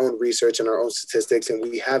creating our own research and our own statistics, and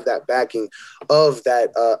we have that backing of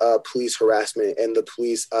that police harassment and the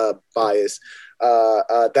police bias.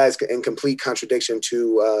 That is in complete contradiction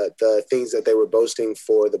to the things that they were boasting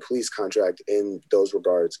for the police contract in those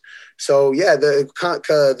regards. So yeah, the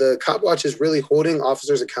cop watch is really holding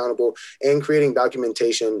officers accountable and creating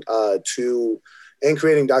documentation to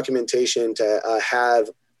have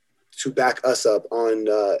to back us up on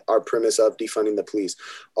our premise of defunding the police.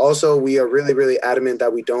 Also, we are really, really adamant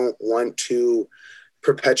that we don't want to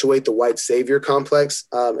perpetuate the white savior complex,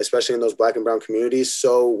 especially in those Black and Brown communities.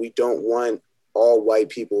 So we don't want all white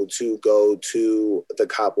people to go to the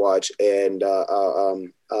cop watch and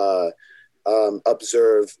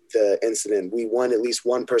observe the incident. We want at least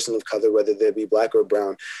one person of color, whether they be Black or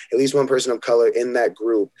brown, at least one person of color in that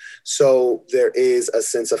group. So there is a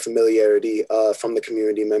sense of familiarity from the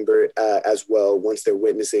community member as well, once they're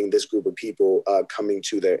witnessing this group of people coming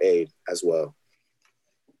to their aid as well.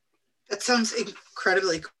 That sounds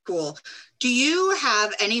incredibly cool. Do you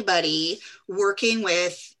have anybody working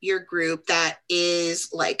with your group that is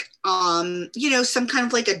like, some kind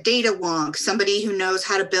of like a data wonk, somebody who knows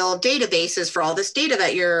how to build databases for all this data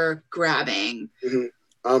that you're grabbing?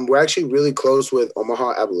 Mm-hmm. We're actually really close with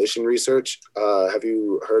Omaha Abolition Research. Have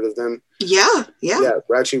you heard of them? Yeah. Yeah,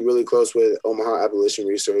 we're actually really close with Omaha Abolition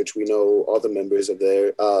Research. We know all the members of there.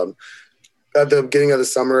 At the beginning of the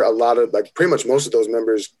summer, a lot of, like, pretty much most of those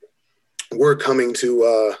members were coming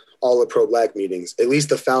to all the pro-Black meetings. At least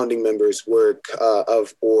the founding members were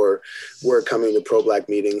coming to pro-Black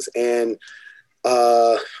meetings. And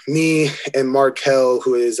me and Markel,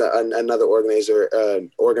 who is another organizer,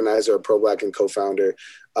 pro-Black and co-founder,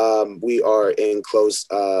 we are in close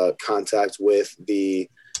contact with the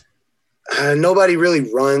nobody really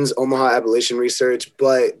runs Omaha Abolition Research,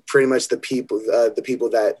 but pretty much the people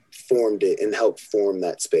that formed it and helped form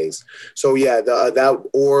that space. So yeah, that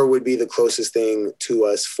or would be the closest thing to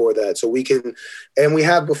us for that. So we can, and we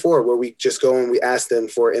have before, where we just go and we ask them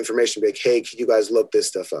for information, like, hey, can you guys look this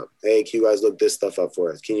stuff up? Hey, can you guys look this stuff up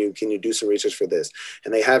for us? Can you do some research for this?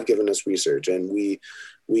 And they have given us research, and we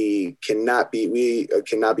cannot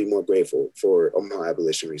be more grateful for Omaha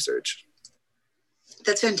Abolition Research.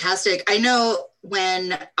 That's fantastic. I know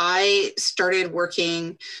when I started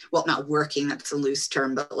working, well, not working, that's a loose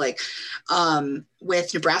term, but like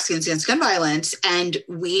with Nebraskans Against Gun Violence, and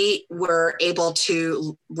we were able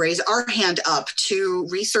to raise our hand up to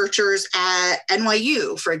researchers at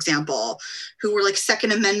NYU, for example, who were like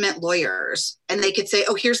Second Amendment lawyers. And they could say,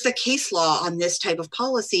 oh, here's the case law on this type of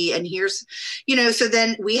policy. And here's, so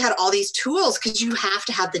then we had all these tools, because you have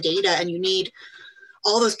to have the data, and you need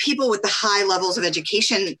all those people with the high levels of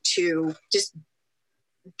education to just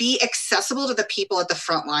be accessible to the people at the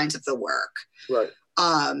front lines of the work. Right.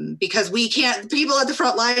 Because people at the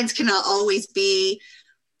front lines cannot always be,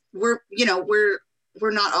 we're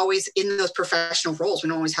not always in those professional roles. We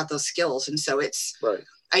don't always have those skills. And so it's, right.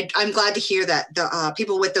 I'm glad to hear that the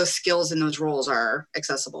people with those skills and those roles are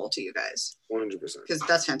accessible to you guys. 100%. Because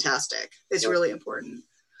that's fantastic. It's really important.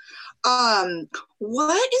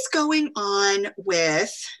 What is going on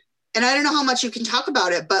with, and I don't know how much you can talk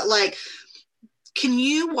about it, but like, can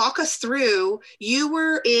you walk us through, you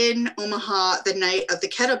were in Omaha the night of the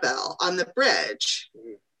kettlebell on the bridge.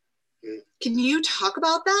 Mm-hmm. Can you talk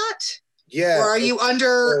about that? Yeah. Or are you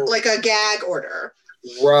under like a gag order?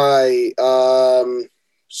 Right.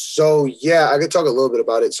 So yeah, I could talk a little bit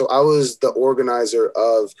about it. So I was the organizer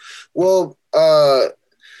of,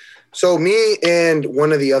 so me and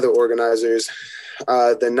one of the other organizers,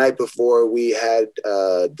 the night before, we had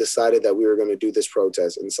decided that we were going to do this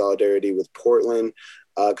protest in solidarity with Portland,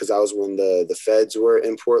 because that was when the feds were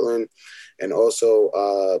in Portland, and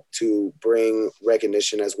also to bring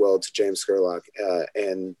recognition as well to James Scurlock,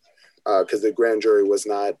 and because the grand jury was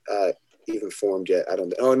not even formed yet.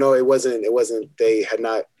 It wasn't. They had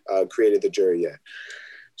not created the jury yet.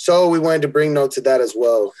 So we wanted to bring note to that as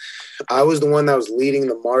well. I was the one that was leading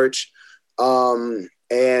the march.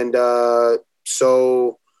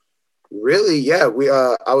 So really, yeah,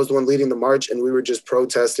 I was the one leading the march, and we were just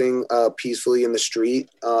protesting peacefully in the street.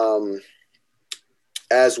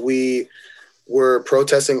 As we were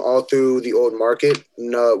protesting all through the old market,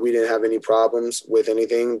 no, we didn't have any problems with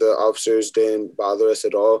anything. The officers didn't bother us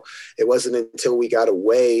at all. It wasn't until we got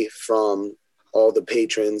away from all the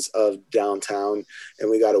patrons of downtown, and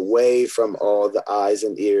we got away from all the eyes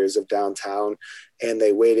and ears of downtown, and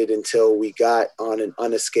they waited until we got on an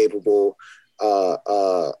unescapable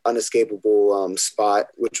spot,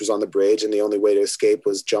 which was on the bridge, and the only way to escape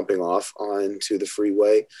was jumping off onto the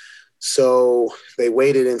freeway. So they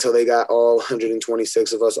waited until they got all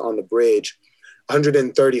 126 of us on the bridge.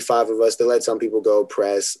 135 of us, they let some people go,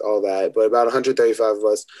 press, all that, but about 135 of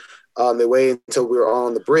us, they waited until we were all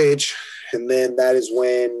on the bridge. And then that is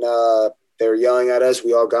when they were yelling at us.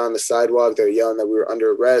 We all got on the sidewalk. They were yelling that we were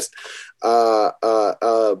under arrest. A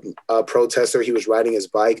protester, he was riding his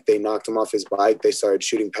bike. They knocked him off his bike. They started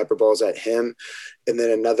shooting pepper balls at him. And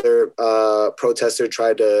then another protester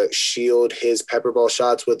tried to shield his pepper ball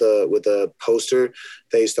shots with a poster.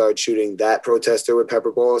 They started shooting that protester with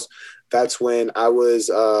pepper balls. That's when I was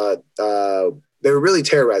they were really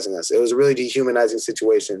terrorizing us. It was a really dehumanizing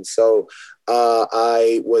situation. So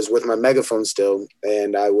I was with my megaphone still,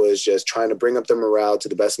 and I was just trying to bring up the morale to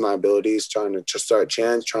the best of my abilities, trying to start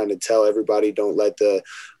chants, trying to tell everybody, don't let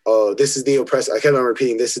this is the oppressive, I kept on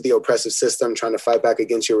repeating, this is the oppressive system, trying to fight back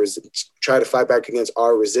against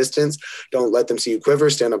our resistance. Don't let them see you quiver,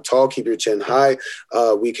 stand up tall, keep your chin high.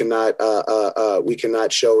 We cannot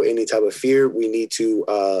show any type of fear. We need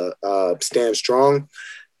to stand strong.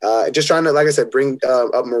 Just trying to, like I said, bring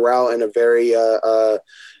up morale in a very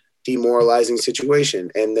demoralizing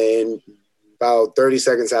situation. And then about 30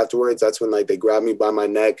 seconds afterwards, that's when they grabbed me by my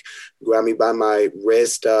neck, grabbed me by my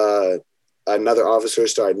wrist. Another officer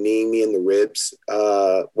started kneeing me in the ribs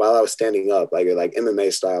while I was standing up, like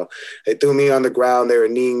MMA style. They threw me on the ground. They were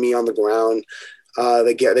kneeing me on the ground.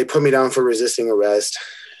 They put me down for resisting arrest.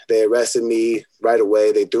 They arrested me right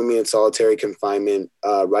away. They threw me in solitary confinement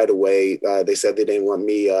right away. They said they didn't want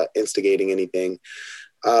me instigating anything.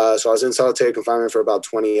 So I was in solitary confinement for about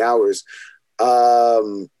 20 hours.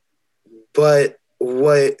 But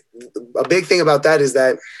a big thing about that is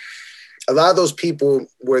that a lot of those people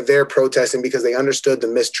were there protesting because they understood the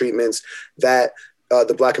mistreatments that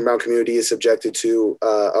the Black and brown community is subjected to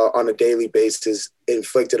on a daily basis,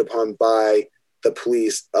 inflicted upon by the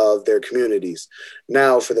police of their communities.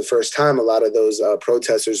 Now, for the first time, a lot of those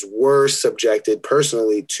protesters were subjected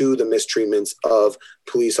personally to the mistreatments of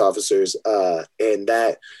police officers, and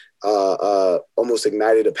that almost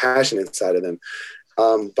ignited a passion inside of them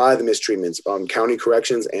by the mistreatments, county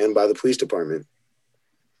corrections and by the police department.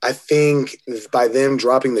 I think by them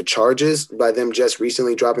dropping the charges, by them just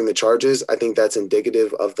recently dropping the charges, I think that's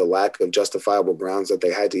indicative of the lack of justifiable grounds that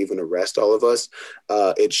they had to even arrest all of us.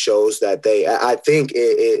 It shows that I think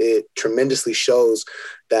it tremendously shows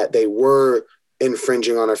that they were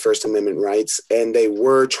infringing on our First Amendment rights, and they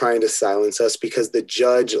were trying to silence us because the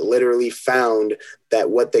judge literally found that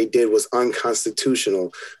what they did was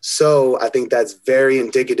unconstitutional. So I think that's very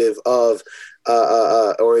indicative of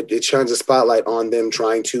or it shines a spotlight on them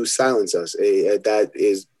trying to silence us. That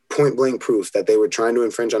is point blank proof that they were trying to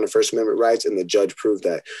infringe on the First Amendment rights, and the judge proved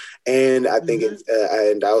that. And I think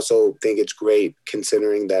and I also think it's great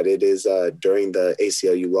considering that it is during the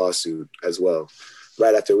ACLU lawsuit as well,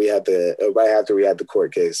 right after we had the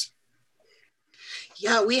court case.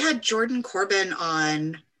 Yeah, we had Jordan Corbin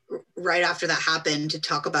on right after that happened to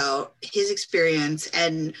talk about his experience,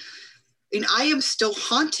 and I am still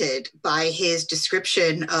haunted by his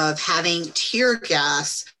description of having tear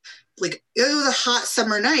gas. Like, it was a hot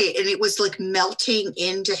summer night and it was like melting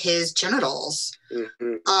into his genitals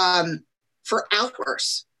for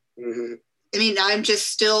hours. Mm-hmm. I mean, I am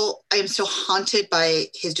still haunted by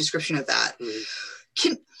his description of that.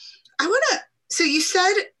 Mm-hmm. So you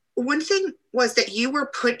said one thing was that you were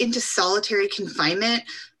put into solitary confinement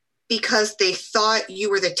because they thought you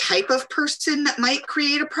were the type of person that might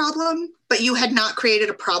create a problem, but you had not created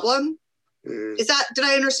a problem. Mm. Did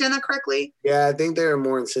I understand that correctly? Yeah, I think they were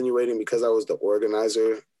more insinuating because I was the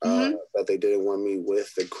organizer, that they didn't want me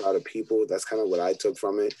with the crowd of people. That's kind of what I took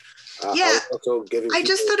from it. I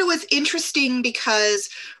just thought it was interesting because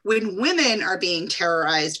when women are being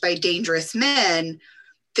terrorized by dangerous men,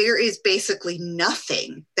 there is basically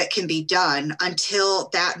nothing that can be done until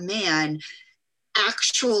that man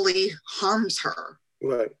actually harms her.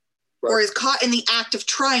 Right. Or is caught in the act of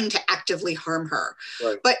trying to actively harm her.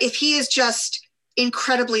 Right. But if he is just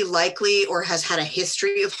incredibly likely or has had a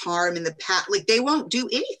history of harm in the past, like, they won't do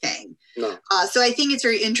anything. No. So I think it's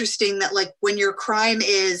very interesting that, like, when your crime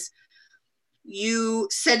is you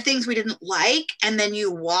said things we didn't like and then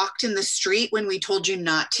you walked in the street when we told you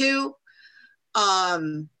not to,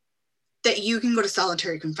 that you can go to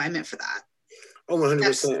solitary confinement for that. Oh,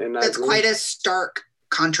 100%. That's quite a stark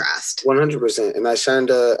contrast. 100%. And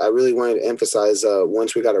I really wanted to emphasize,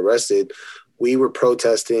 once we got arrested, we were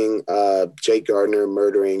protesting Jake Gardner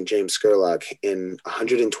murdering James Scurlock, and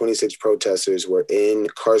 126 protesters were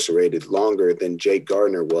incarcerated longer than Jake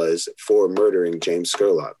Gardner was for murdering James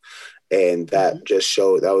Scurlock. And that just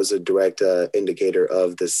showed, that was a direct indicator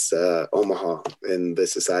of this Omaha and the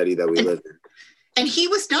society that we live in. And he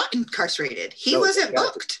was not incarcerated. He wasn't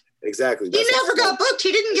booked. Exactly. He never got booked.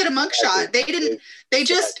 He didn't get a mugshot. They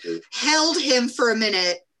just held him for a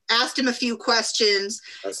minute, asked him a few questions,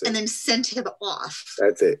 and then sent him off.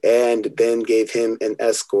 That's it. And then gave him an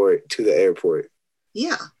escort to the airport.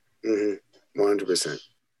 Yeah. 100%.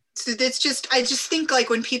 So I just think,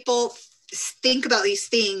 like, when people think about these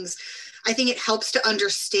things, I think it helps to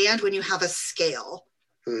understand when you have a scale.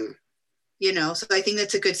 So I think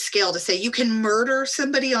that's a good scale to say you can murder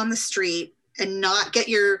somebody on the street and not get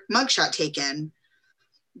your mugshot taken,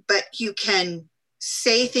 but you can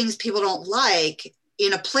say things people don't like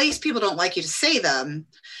in a place people don't like you to say them,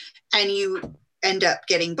 and you end up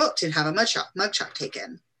getting booked and have a mugshot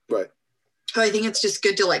taken. Right. So I think it's just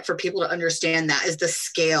good to, like, for people to understand that is the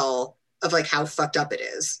scale of, like, how fucked up it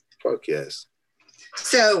is. Fuck yes.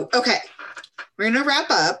 So, okay, we're going to wrap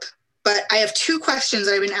up, but I have 2 questions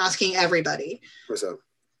I've been asking everybody. What's up?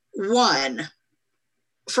 One,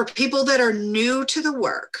 for people that are new to the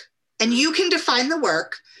work, and you can define the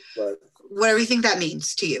work, right, whatever you think that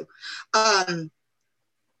means to you.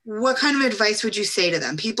 What kind of advice would you say to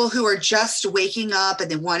them? People who are just waking up and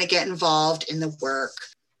they want to get involved in the work,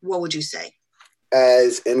 what would you say?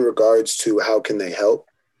 As in regards to how can they help?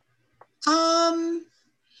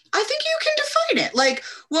 I think you can define it. Like,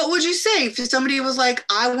 what would you say if somebody was like,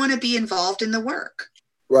 I want to be involved in the work?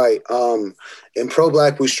 Right. In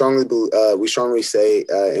Pro-Black, we strongly say,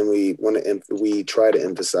 and we try to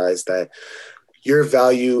emphasize that your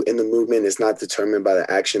value in the movement is not determined by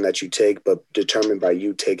the action that you take, but determined by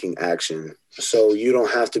you taking action. So you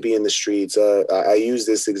don't have to be in the streets. I use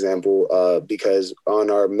this example because on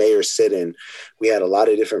our mayor sit-in, we had a lot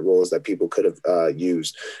of different roles that people could have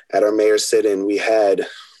used. At our mayor sit-in, we had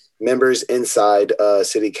members inside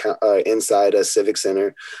inside a civic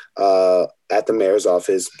center at the mayor's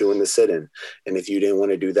office doing the sit-in. And if you didn't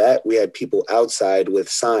want to do that, we had people outside with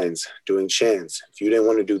signs doing chants. If you didn't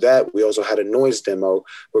want to do that, we also had a noise demo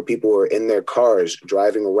where people were in their cars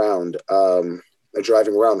driving around are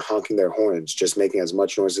driving around honking their horns, just making as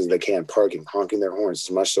much noise as they can, parking, honking their horns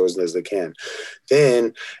as much noise as they can.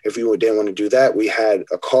 Then, if we didn't want to do that, we had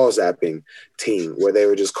a call zapping team where they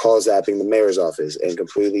were just call zapping the mayor's office and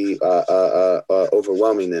completely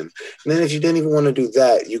overwhelming them. And then if you didn't even want to do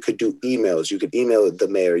that, you could do emails. You could email the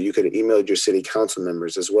mayor. You could email your city council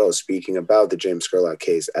members as well, speaking about the James Scurlock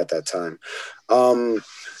case at that time.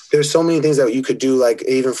 There's so many things that you could do, like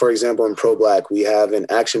even, for example, in Pro-Black, we have an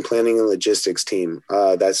action planning and logistics team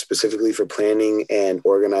that's specifically for planning and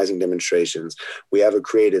organizing demonstrations. We have a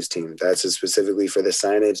creatives team that's specifically for the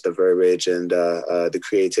signage, the verbiage, and the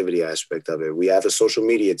creativity aspect of it. We have a social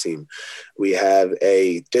media team. We have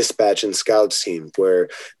a dispatch and scouts team where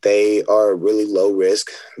they are really low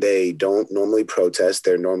risk. They don't normally protest.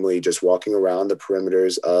 They're normally just walking around the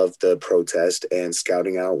perimeters of the protest and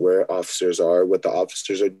scouting out where officers are, what the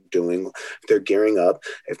officers are doing, if they're gearing up,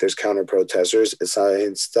 if there's counter protesters,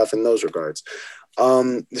 and stuff in those regards.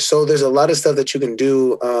 So there's a lot of stuff that you can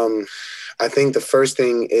do. I think the first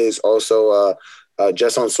thing is also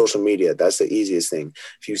just on social media. That's the easiest thing.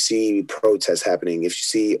 If you see protests happening, if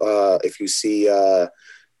you see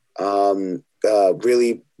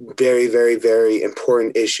really very, very, very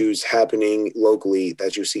important issues happening locally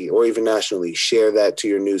that you see, or even nationally, share that to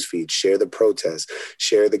your newsfeed, share the protests,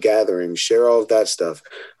 share the gatherings, share all of that stuff.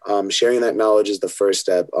 Sharing that knowledge is the first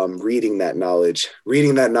step. Reading that knowledge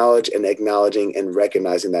and acknowledging and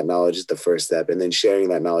recognizing that knowledge is the first step. And then sharing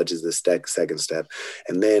that knowledge is the second step.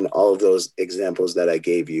 And then all of those examples that I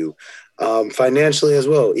gave you, financially as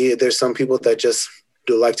well. There's some people that just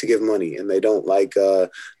do like to give money and they don't like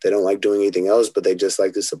doing anything else, but they just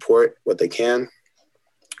like to support what they can.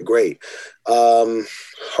 Great.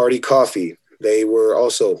 Hardy Coffee. They were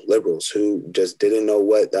also liberals who just didn't know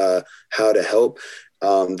how to help.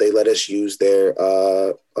 They let us use their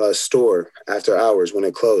store after hours when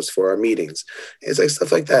it closed for our meetings. It's like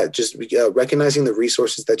stuff like that. Just recognizing the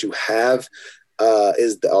resources that you have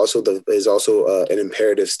is also an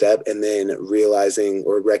imperative step, and then realizing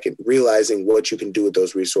what you can do with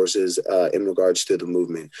those resources in regards to the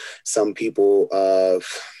movement. Some people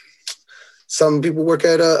work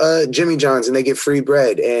at Jimmy John's and they get free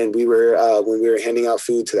bread. And we were when we were handing out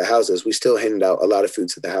food to the houses, we still handed out a lot of food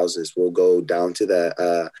to the houses. We'll go down to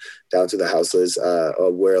the houses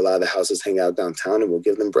where a lot of the houses hang out downtown, and we'll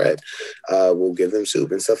give them bread. We'll give them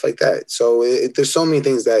soup and stuff like that. So there's so many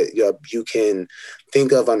things that you can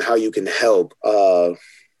think of on how you can help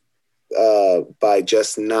by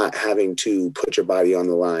just not having to put your body on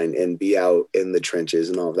the line and be out in the trenches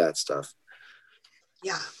and all of that stuff.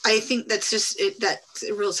 Yeah, I think that's that's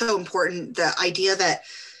really so important. The idea that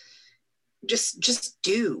just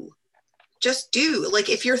do. Like,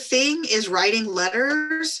 if your thing is writing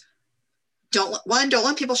letters, don't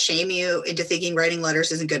let people shame you into thinking writing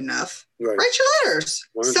letters isn't good enough. Right. Write your letters.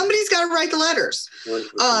 100%. Somebody's got to write the letters.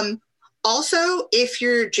 100%. Also, if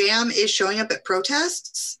your jam is showing up at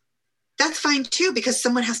protests, that's fine too, because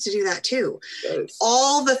someone has to do that too. Yes.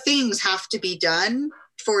 All the things have to be done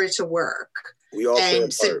for it to work. We all play a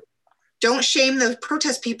part. So don't shame the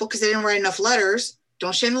protest people because they didn't write enough letters.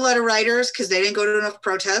 Don't shame the letter writers because they didn't go to enough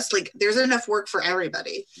protests. Like, there's enough work for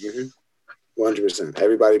everybody. 100%.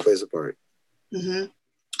 Everybody plays a part. Mm-hmm.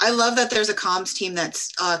 I love that there's a comms team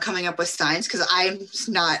that's coming up with signs, because I'm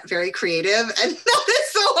not very creative, and that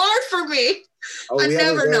is so hard for me. I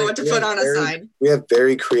never know what to put on a sign. We have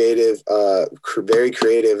very creative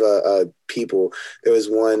people. There was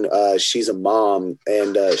one, she's a mom,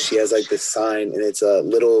 and she has like this sign, and it's a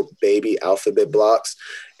little baby alphabet blocks,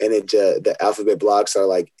 and the alphabet blocks are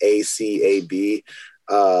like A, C, A, B.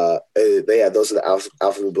 Those are the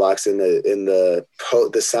alphabet blocks in the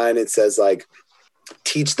sign. It says like,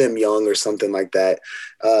 teach them young or something like that.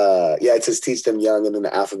 It says teach them young, and then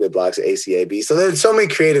the alphabet blocks are ACAB. So there's so many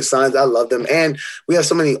creative signs. I love them. And we have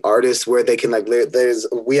so many artists where they can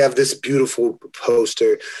we have this beautiful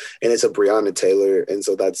poster, and it's a Breonna Taylor. And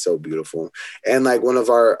so that's so beautiful. And like one of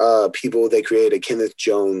our people, they created Kenneth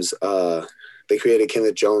Jones, a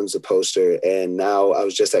poster. And now I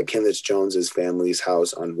was just at Kenneth Jones's family's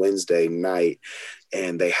house on Wednesday night,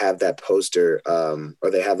 and they have that poster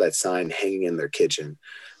or they have that sign hanging in their kitchen.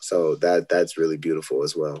 So that's really beautiful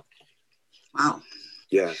as well. Wow.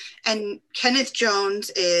 Yeah. And Kenneth Jones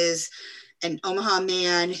is an Omaha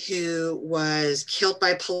man who was killed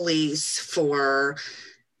by police for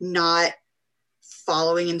not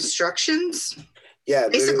following instructions. Yeah.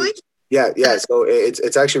 Basically. Yeah. So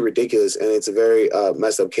it's actually ridiculous, and it's a very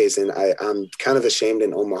messed up case. And I'm kind of ashamed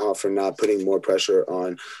in Omaha for not putting more pressure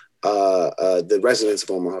on the residents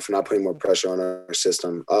of Omaha for not putting more pressure on our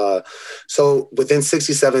system. So within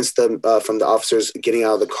 60 seconds from the officers getting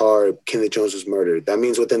out of the car, Kenneth Jones was murdered. That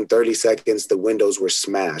means within 30 seconds, the windows were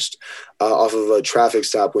smashed off of a traffic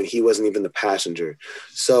stop when he wasn't even the passenger.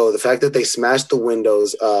 So the fact that they smashed the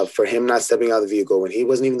windows for him not stepping out of the vehicle when he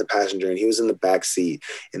wasn't even the passenger and he was in the back seat.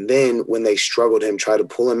 And then when they struggled him, tried to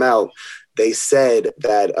pull him out, they said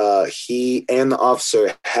that he and the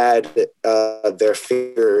officer had their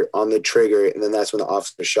finger on the trigger, and then that's when the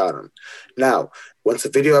officer shot him. Now, once the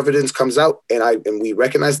video evidence comes out, and we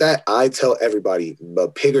recognize that, I tell everybody,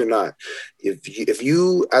 but pig or not, if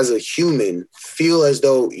you as a human feel as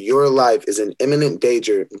though your life is in imminent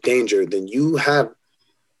danger, then you have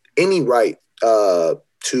any right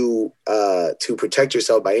to protect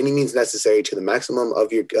yourself by any means necessary to the maximum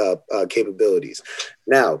of your capabilities.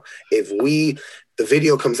 Now, if the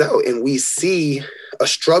video comes out and we see a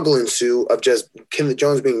struggle ensue of just Kenneth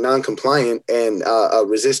Jones being non-compliant and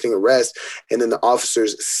resisting arrest, and then the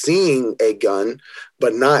officers seeing a gun,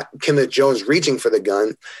 but not Kenneth Jones reaching for the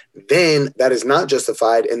gun, then that is not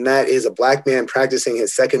justified, and that is a Black man practicing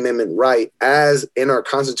his Second Amendment right as in our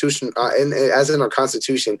Constitution.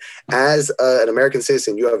 As an American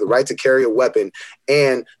citizen, you have the right to carry a weapon,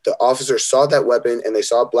 and the officer saw that weapon, and they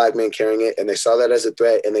saw a Black man carrying it, and they saw that as a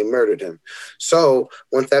threat, and they murdered him. So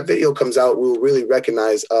once that video comes out, we'll really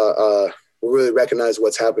recognize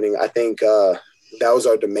what's happening. I think that was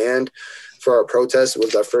our demand for our protest.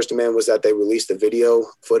 Our first demand was that they release the video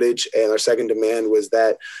footage, and our second demand was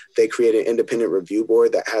that they create an independent review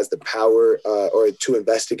board that has the power to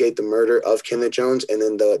investigate the murder of Kenneth Jones, and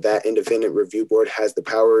then that independent review board has the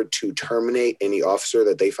power to terminate any officer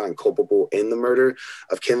that they find culpable in the murder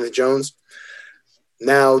of Kenneth Jones.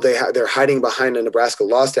 Now they're hiding behind a Nebraska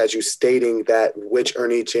law statute stating that, which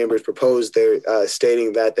Ernie Chambers proposed, they're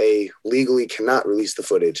stating that they legally cannot release the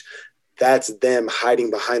footage. That's them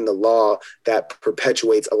hiding behind the law that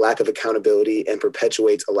perpetuates a lack of accountability and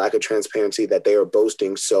perpetuates a lack of transparency that they are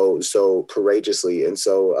boasting so courageously and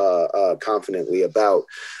so confidently about.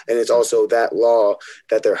 And it's also that law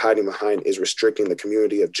that they're hiding behind is restricting the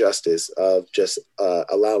community of justice, of just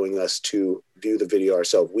allowing us to view the video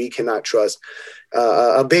ourselves. We cannot trust.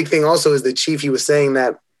 A big thing also is the chief, he was saying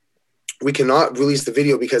that we cannot release the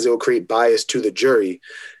video because it will create bias to the jury.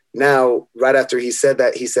 Now, right after he said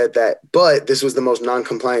that, but this was the most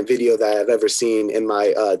non-compliant video that I've ever seen in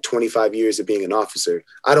my 25 years of being an officer.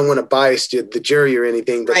 I don't want to bias the jury or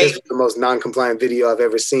anything, but This was the most non-compliant video I've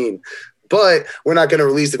ever seen. But we're not going to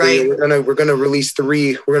release the video. We're going to release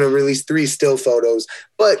three. We're going to release 3 still photos.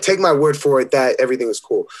 But take my word for it that everything is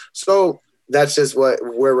cool. So that's just where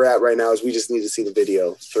we're at right now. Is we just need to see the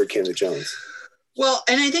video for Kenneth Jones. Well,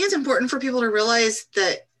 and I think it's important for people to realize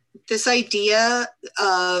that this idea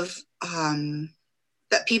of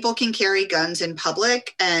that people can carry guns in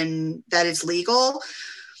public and that it's legal,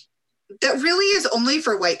 that really is only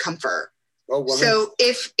for white comfort. Oh, so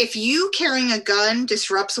if you carrying a gun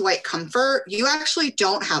disrupts white comfort, you actually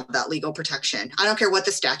don't have that legal protection. I don't care what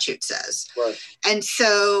the statute says. Right. And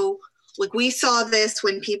so, like, we saw this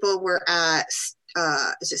when people were at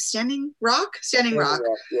is it Standing Rock? Standing Rock.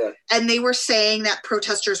 Yeah. And they were saying that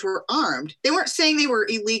protesters were armed. They weren't saying they were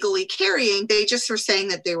illegally carrying. They just were saying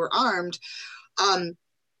that they were armed. But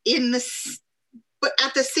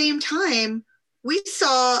at the same time, we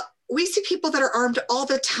see people that are armed all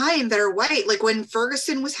the time that are white. Like when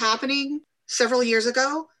Ferguson was happening several years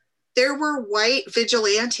ago, there were white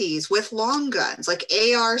vigilantes with long guns, like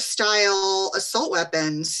AR style assault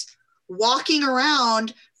weapons, walking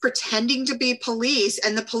around pretending to be police,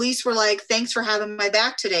 and the police were like, "Thanks for having my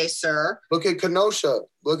back today, sir." Look at Kenosha.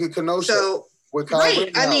 So,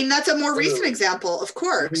 right. I mean, that's a more recent example, of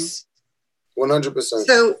course.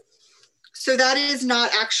 100%. So that is not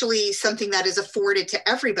actually something that is afforded to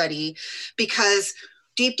everybody, because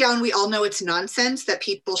deep down we all know it's nonsense that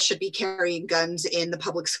people should be carrying guns in the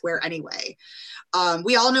public square anyway.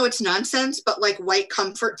 We all know it's nonsense, but like white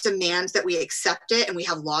comfort demands that we accept it, and we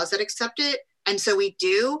have laws that accept it. And so we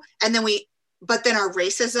do. And then but then our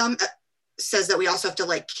racism says that we also have to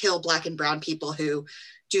like kill Black and brown people who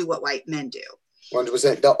do what white men do.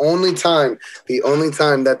 100%. The only time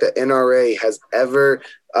that the NRA has ever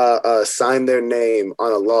signed their name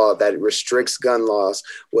on a law that restricts gun laws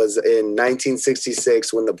was in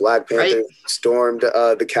 1966 when the Black Panthers stormed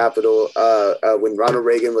the Capitol when Ronald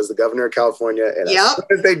Reagan was the governor of California. And as soon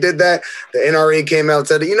as they did that, the NRA came out and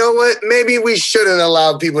said, you know what? Maybe we shouldn't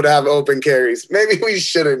allow people to have open carries. Maybe we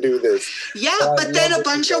shouldn't do this. Yeah, but then a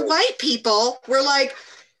bunch of white people were like,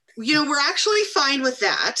 we're actually fine with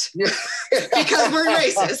that Yeah. because we're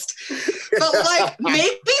racist. But like,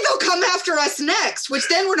 maybe they'll come after us next, which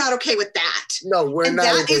then we're not okay with that. No, we're And not.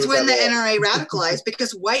 that okay is with when the that at all. NRA radicalized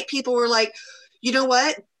because white people were like, you know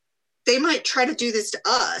what? They might try to do this to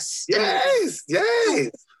us. Yes, yes.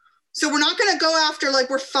 So we're not going to go after, like,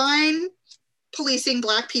 we're fine policing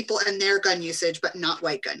Black people and their gun usage, but not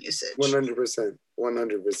white gun usage. 100%.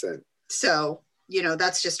 100%. So,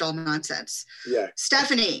 that's just all nonsense. Yeah.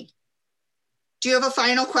 Stephanie, do you have a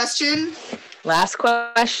final question? Last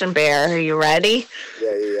question, Bear. Are you ready?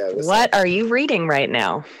 Yeah. What are you reading right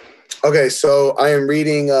now? Okay, so I am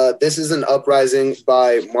reading This is an Uprising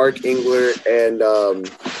by Mark Engler and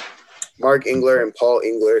Paul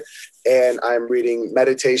Engler, and I'm reading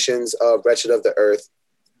Meditations of Wretched of the Earth.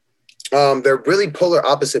 They're really polar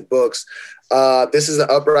opposite books. This is an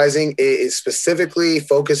Uprising. It specifically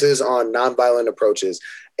focuses on nonviolent approaches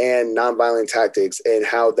and nonviolent tactics and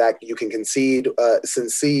how that you can succeed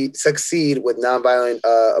with nonviolent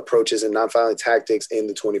approaches and nonviolent tactics in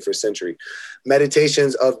the 21st century.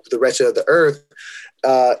 Meditations of the Wretched of the Earth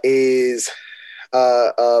is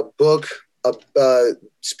a book having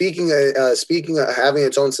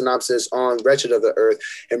its own synopsis on Wretched of the Earth.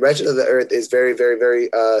 And Wretched of the Earth is very, very, very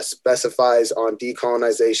specifies on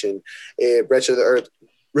decolonization. Wretched of the Earth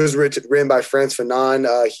was written by Frantz Fanon.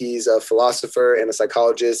 He's a philosopher and a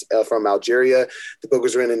psychologist from Algeria. The book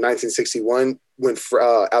was written in 1961 when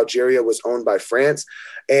Algeria was owned by France.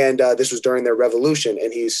 And this was during their revolution.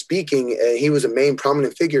 And he was speaking, and he was a main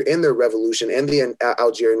prominent figure in their revolution and the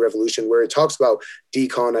Algerian Revolution, where it talks about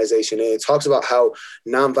decolonization. And it talks about how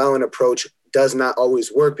nonviolent approach does not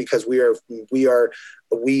always work because we are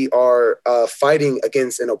fighting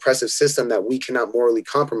against an oppressive system that we cannot morally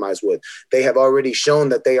compromise with. They have already shown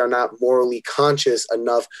that they are not morally conscious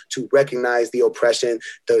enough to recognize the oppression,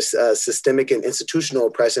 the systemic and institutional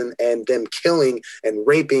oppression, and them killing and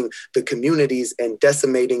raping the communities and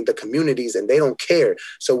decimating the communities, and they don't care.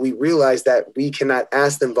 So we realize that we cannot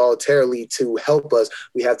ask them voluntarily to help us.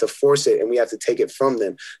 We have to force it, and we have to take it from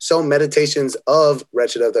them. So Meditations of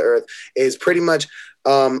Wretched of the Earth is pretty much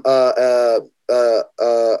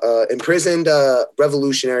imprisoned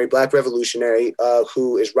Black revolutionary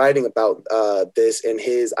who is writing about this and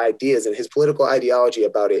his ideas and his political ideology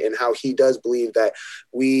about it, and how he does believe that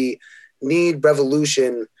we need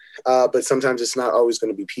revolution, but sometimes it's not always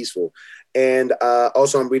going to be peaceful. And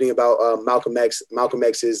also I'm reading about Malcolm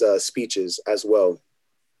X's speeches as well.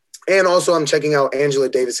 And also I'm checking out Angela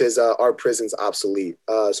Davis's Are Prisons Obsolete?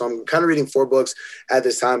 So I'm kind of reading 4 books at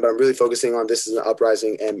this time, but I'm really focusing on This is an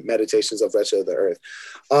Uprising and Meditations of Wretched of the Earth.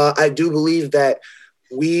 I do believe that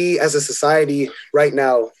we as a society right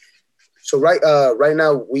now, right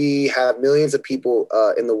now we have millions of people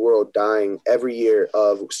in the world dying every year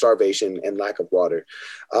of starvation and lack of water.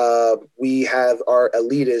 We have our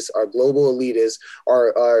elitists, our global elitists,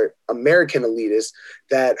 our American elitists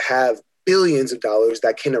that have billions of dollars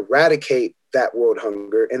that can eradicate that world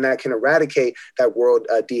hunger and that can eradicate that world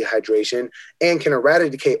dehydration and can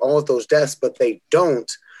eradicate all of those deaths, but they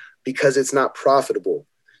don't because it's not profitable.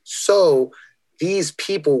 So these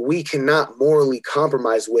people we cannot morally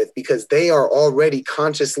compromise with because they are already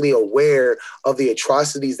consciously aware of the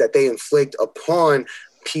atrocities that they inflict upon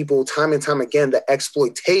people time and time again, the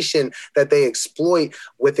exploitation that they exploit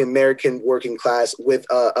with the American working class, with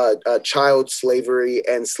child slavery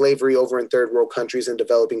and slavery over in third world countries and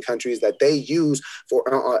developing countries that they use for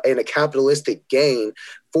in a capitalistic gain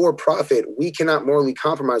for profit. We cannot morally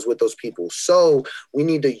compromise with those people. So we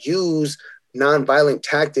need to use nonviolent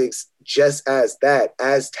tactics just as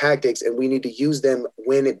tactics, and we need to use them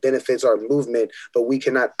when it benefits our movement, but we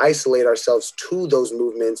cannot isolate ourselves to those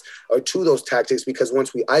movements or to those tactics, because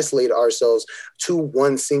once we isolate ourselves to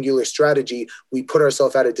one singular strategy, we put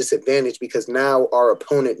ourselves at a disadvantage because now our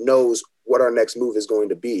opponent knows what our next move is going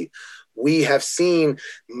to be. We have seen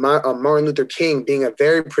Martin Luther King being a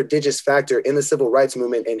very prodigious factor in the civil rights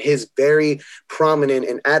movement and his very prominent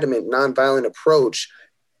and adamant nonviolent approach.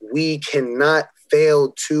 We cannot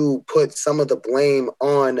fail to put some of the blame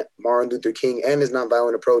on Martin Luther King and his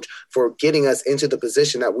nonviolent approach for getting us into the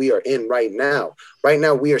position that we are in right now. Right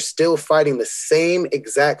now, we are still fighting the same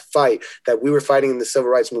exact fight that we were fighting in the civil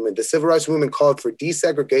rights movement. The civil rights movement called for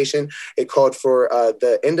desegregation. It called for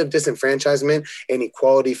the end of disenfranchisement and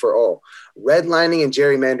equality for all. Redlining and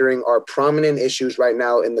gerrymandering are prominent issues right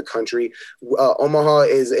now in the country. Omaha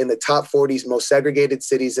is in the top 40 most segregated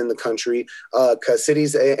cities in the country because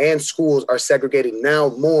cities and schools are segregated segregated now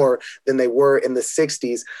more than they were in the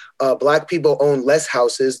 60s. Black people own less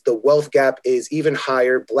houses. The wealth gap is even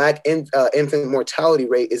higher. Black infant mortality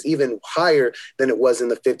rate is even higher than it was in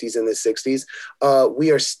the 50s and the 60s.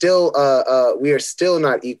 We are still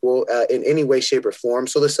not equal in any way, shape, or form.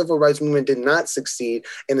 So the civil rights movement did not succeed,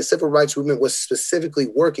 and the civil rights movement was specifically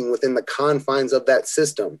working within the confines of that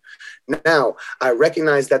system. Now, I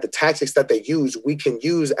recognize that the tactics that they use, we can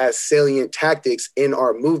use as salient tactics in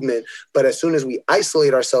our movement, but as soon as we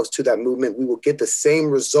isolate ourselves to that movement, we will get the same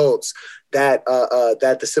results that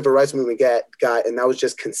the civil rights movement got, and that was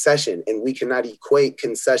just concession. And we cannot equate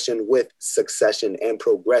concession with succession and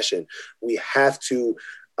progression. We have to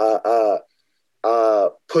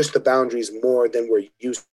push the boundaries more than we're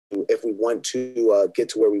used to if we want to get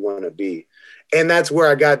to where we want to be. And that's where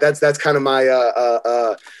I got. That's kind of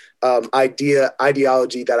my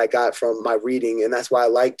ideology that I got from my reading, and that's why I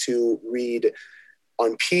like to read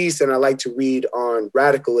on peace and I like to read on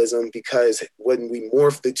radicalism, because when we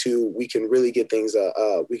morph the two, we can really get things.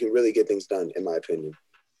 We can really get things done, in my opinion.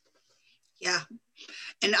 Yeah,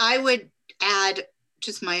 and I would add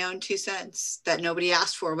just my own 2 cents that nobody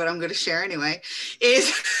asked for, but I'm going to share anyway.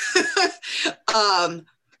 Is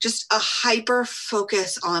just a hyper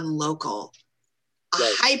focus on local.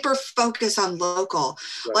 Right. Hyper focus on local.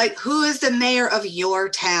 Right. Like, who is the mayor of your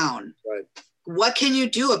town? Right. What can you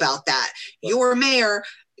do about that? Right. Your mayor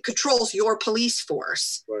controls your police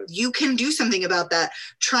force. Right. You can do something about that.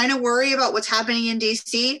 Trying to worry about what's happening in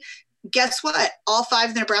DC, guess what? All 5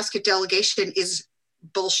 of the Nebraska delegation is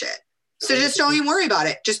bullshit. So just don't even worry about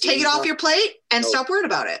it. Just take it off your plate and stop worrying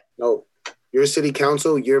about it. No. Your city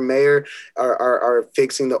council, your mayor are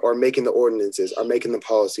fixing or making the ordinances, are making the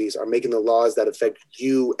policies, are making the laws that affect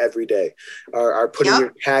you every day, are putting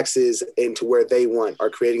your taxes into where they want, are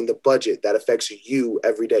creating the budget that affects you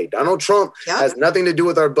every day. Donald Trump has nothing to do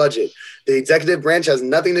with our budget. The executive branch has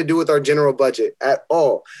nothing to do with our general budget at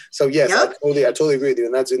all. So yes, I totally agree with you.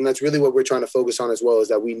 And that's really what we're trying to focus on as well, is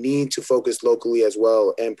that we need to focus locally as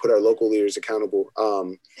well and put our local leaders accountable.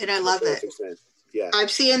 And I love it. Yeah, I'm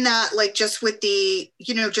seeing that, like, just with the,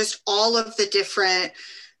 just all of the different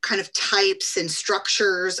kind of types and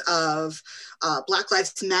structures of Black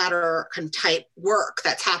Lives Matter kind of type work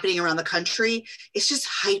that's happening around the country. It's just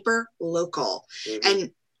hyper local. Mm-hmm.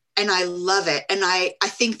 And I love it. And I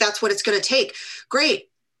think that's what it's going to take. Great.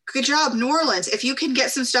 Good job, New Orleans. If you can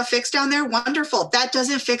get some stuff fixed down there, wonderful. That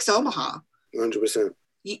doesn't fix Omaha. 100%.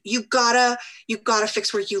 You gotta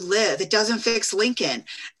fix where you live. It doesn't fix Lincoln.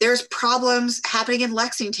 There's problems happening in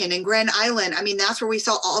Lexington and Grand Island. I mean, that's where we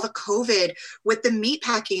saw all the COVID with the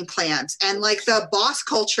meatpacking plants, and like the boss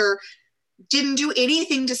culture didn't do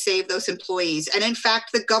anything to save those employees. And in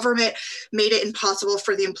fact, the government made it impossible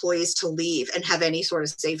for the employees to leave and have any sort of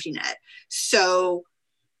safety net. So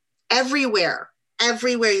everywhere,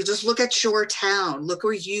 you just look at your town, look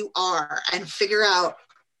where you are, and figure out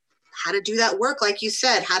how to do that work, like you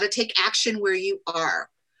said, how to take action where you are.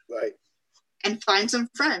 Right. And find some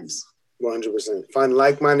friends. 100%. Find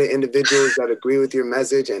like-minded individuals that agree with your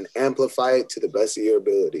message and amplify it to the best of your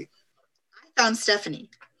ability. I found Stephanie.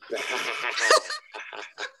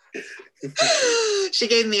 She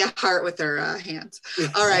gave me a heart with her hands.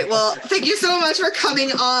 All right. Well, thank you so much for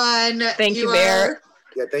coming on. Thank you, Bear.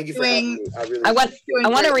 Yeah, thank you for having me. I want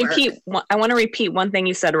to repeat one thing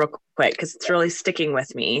you said real quick, because it's really sticking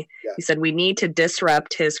with me. Yeah. You said we need to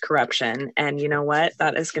disrupt his corruption, and you know what?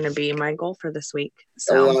 That is going to be my goal for this week.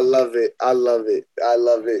 So. Oh, I love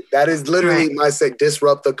it. That is literally my say.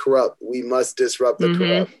 Disrupt the corrupt. We must disrupt the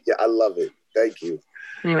corrupt. Yeah, I love it. Thank you.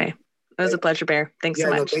 Anyway, it was a pleasure, Bear. Thanks so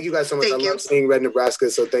much. No, thank you guys so much. I love seeing Red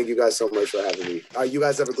Nebraska. So thank you guys so much for having me. You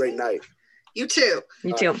guys have a great night. You too.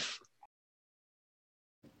 You too.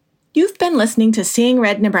 You've been listening to Seeing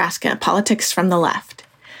Red Nebraska, Politics from the Left.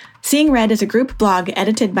 Seeing Red is a group blog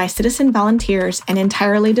edited by citizen volunteers and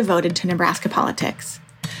entirely devoted to Nebraska politics.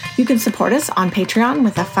 You can support us on Patreon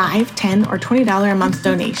with a $5, $10, or $20 a month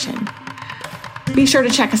donation. Be sure to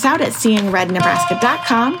check us out at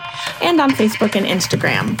seeingrednebraska.com and on Facebook and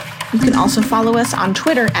Instagram. You can also follow us on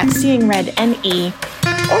Twitter at seeingredne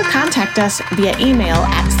or contact us via email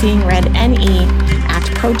at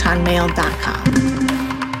seeingredne@protonmail.com.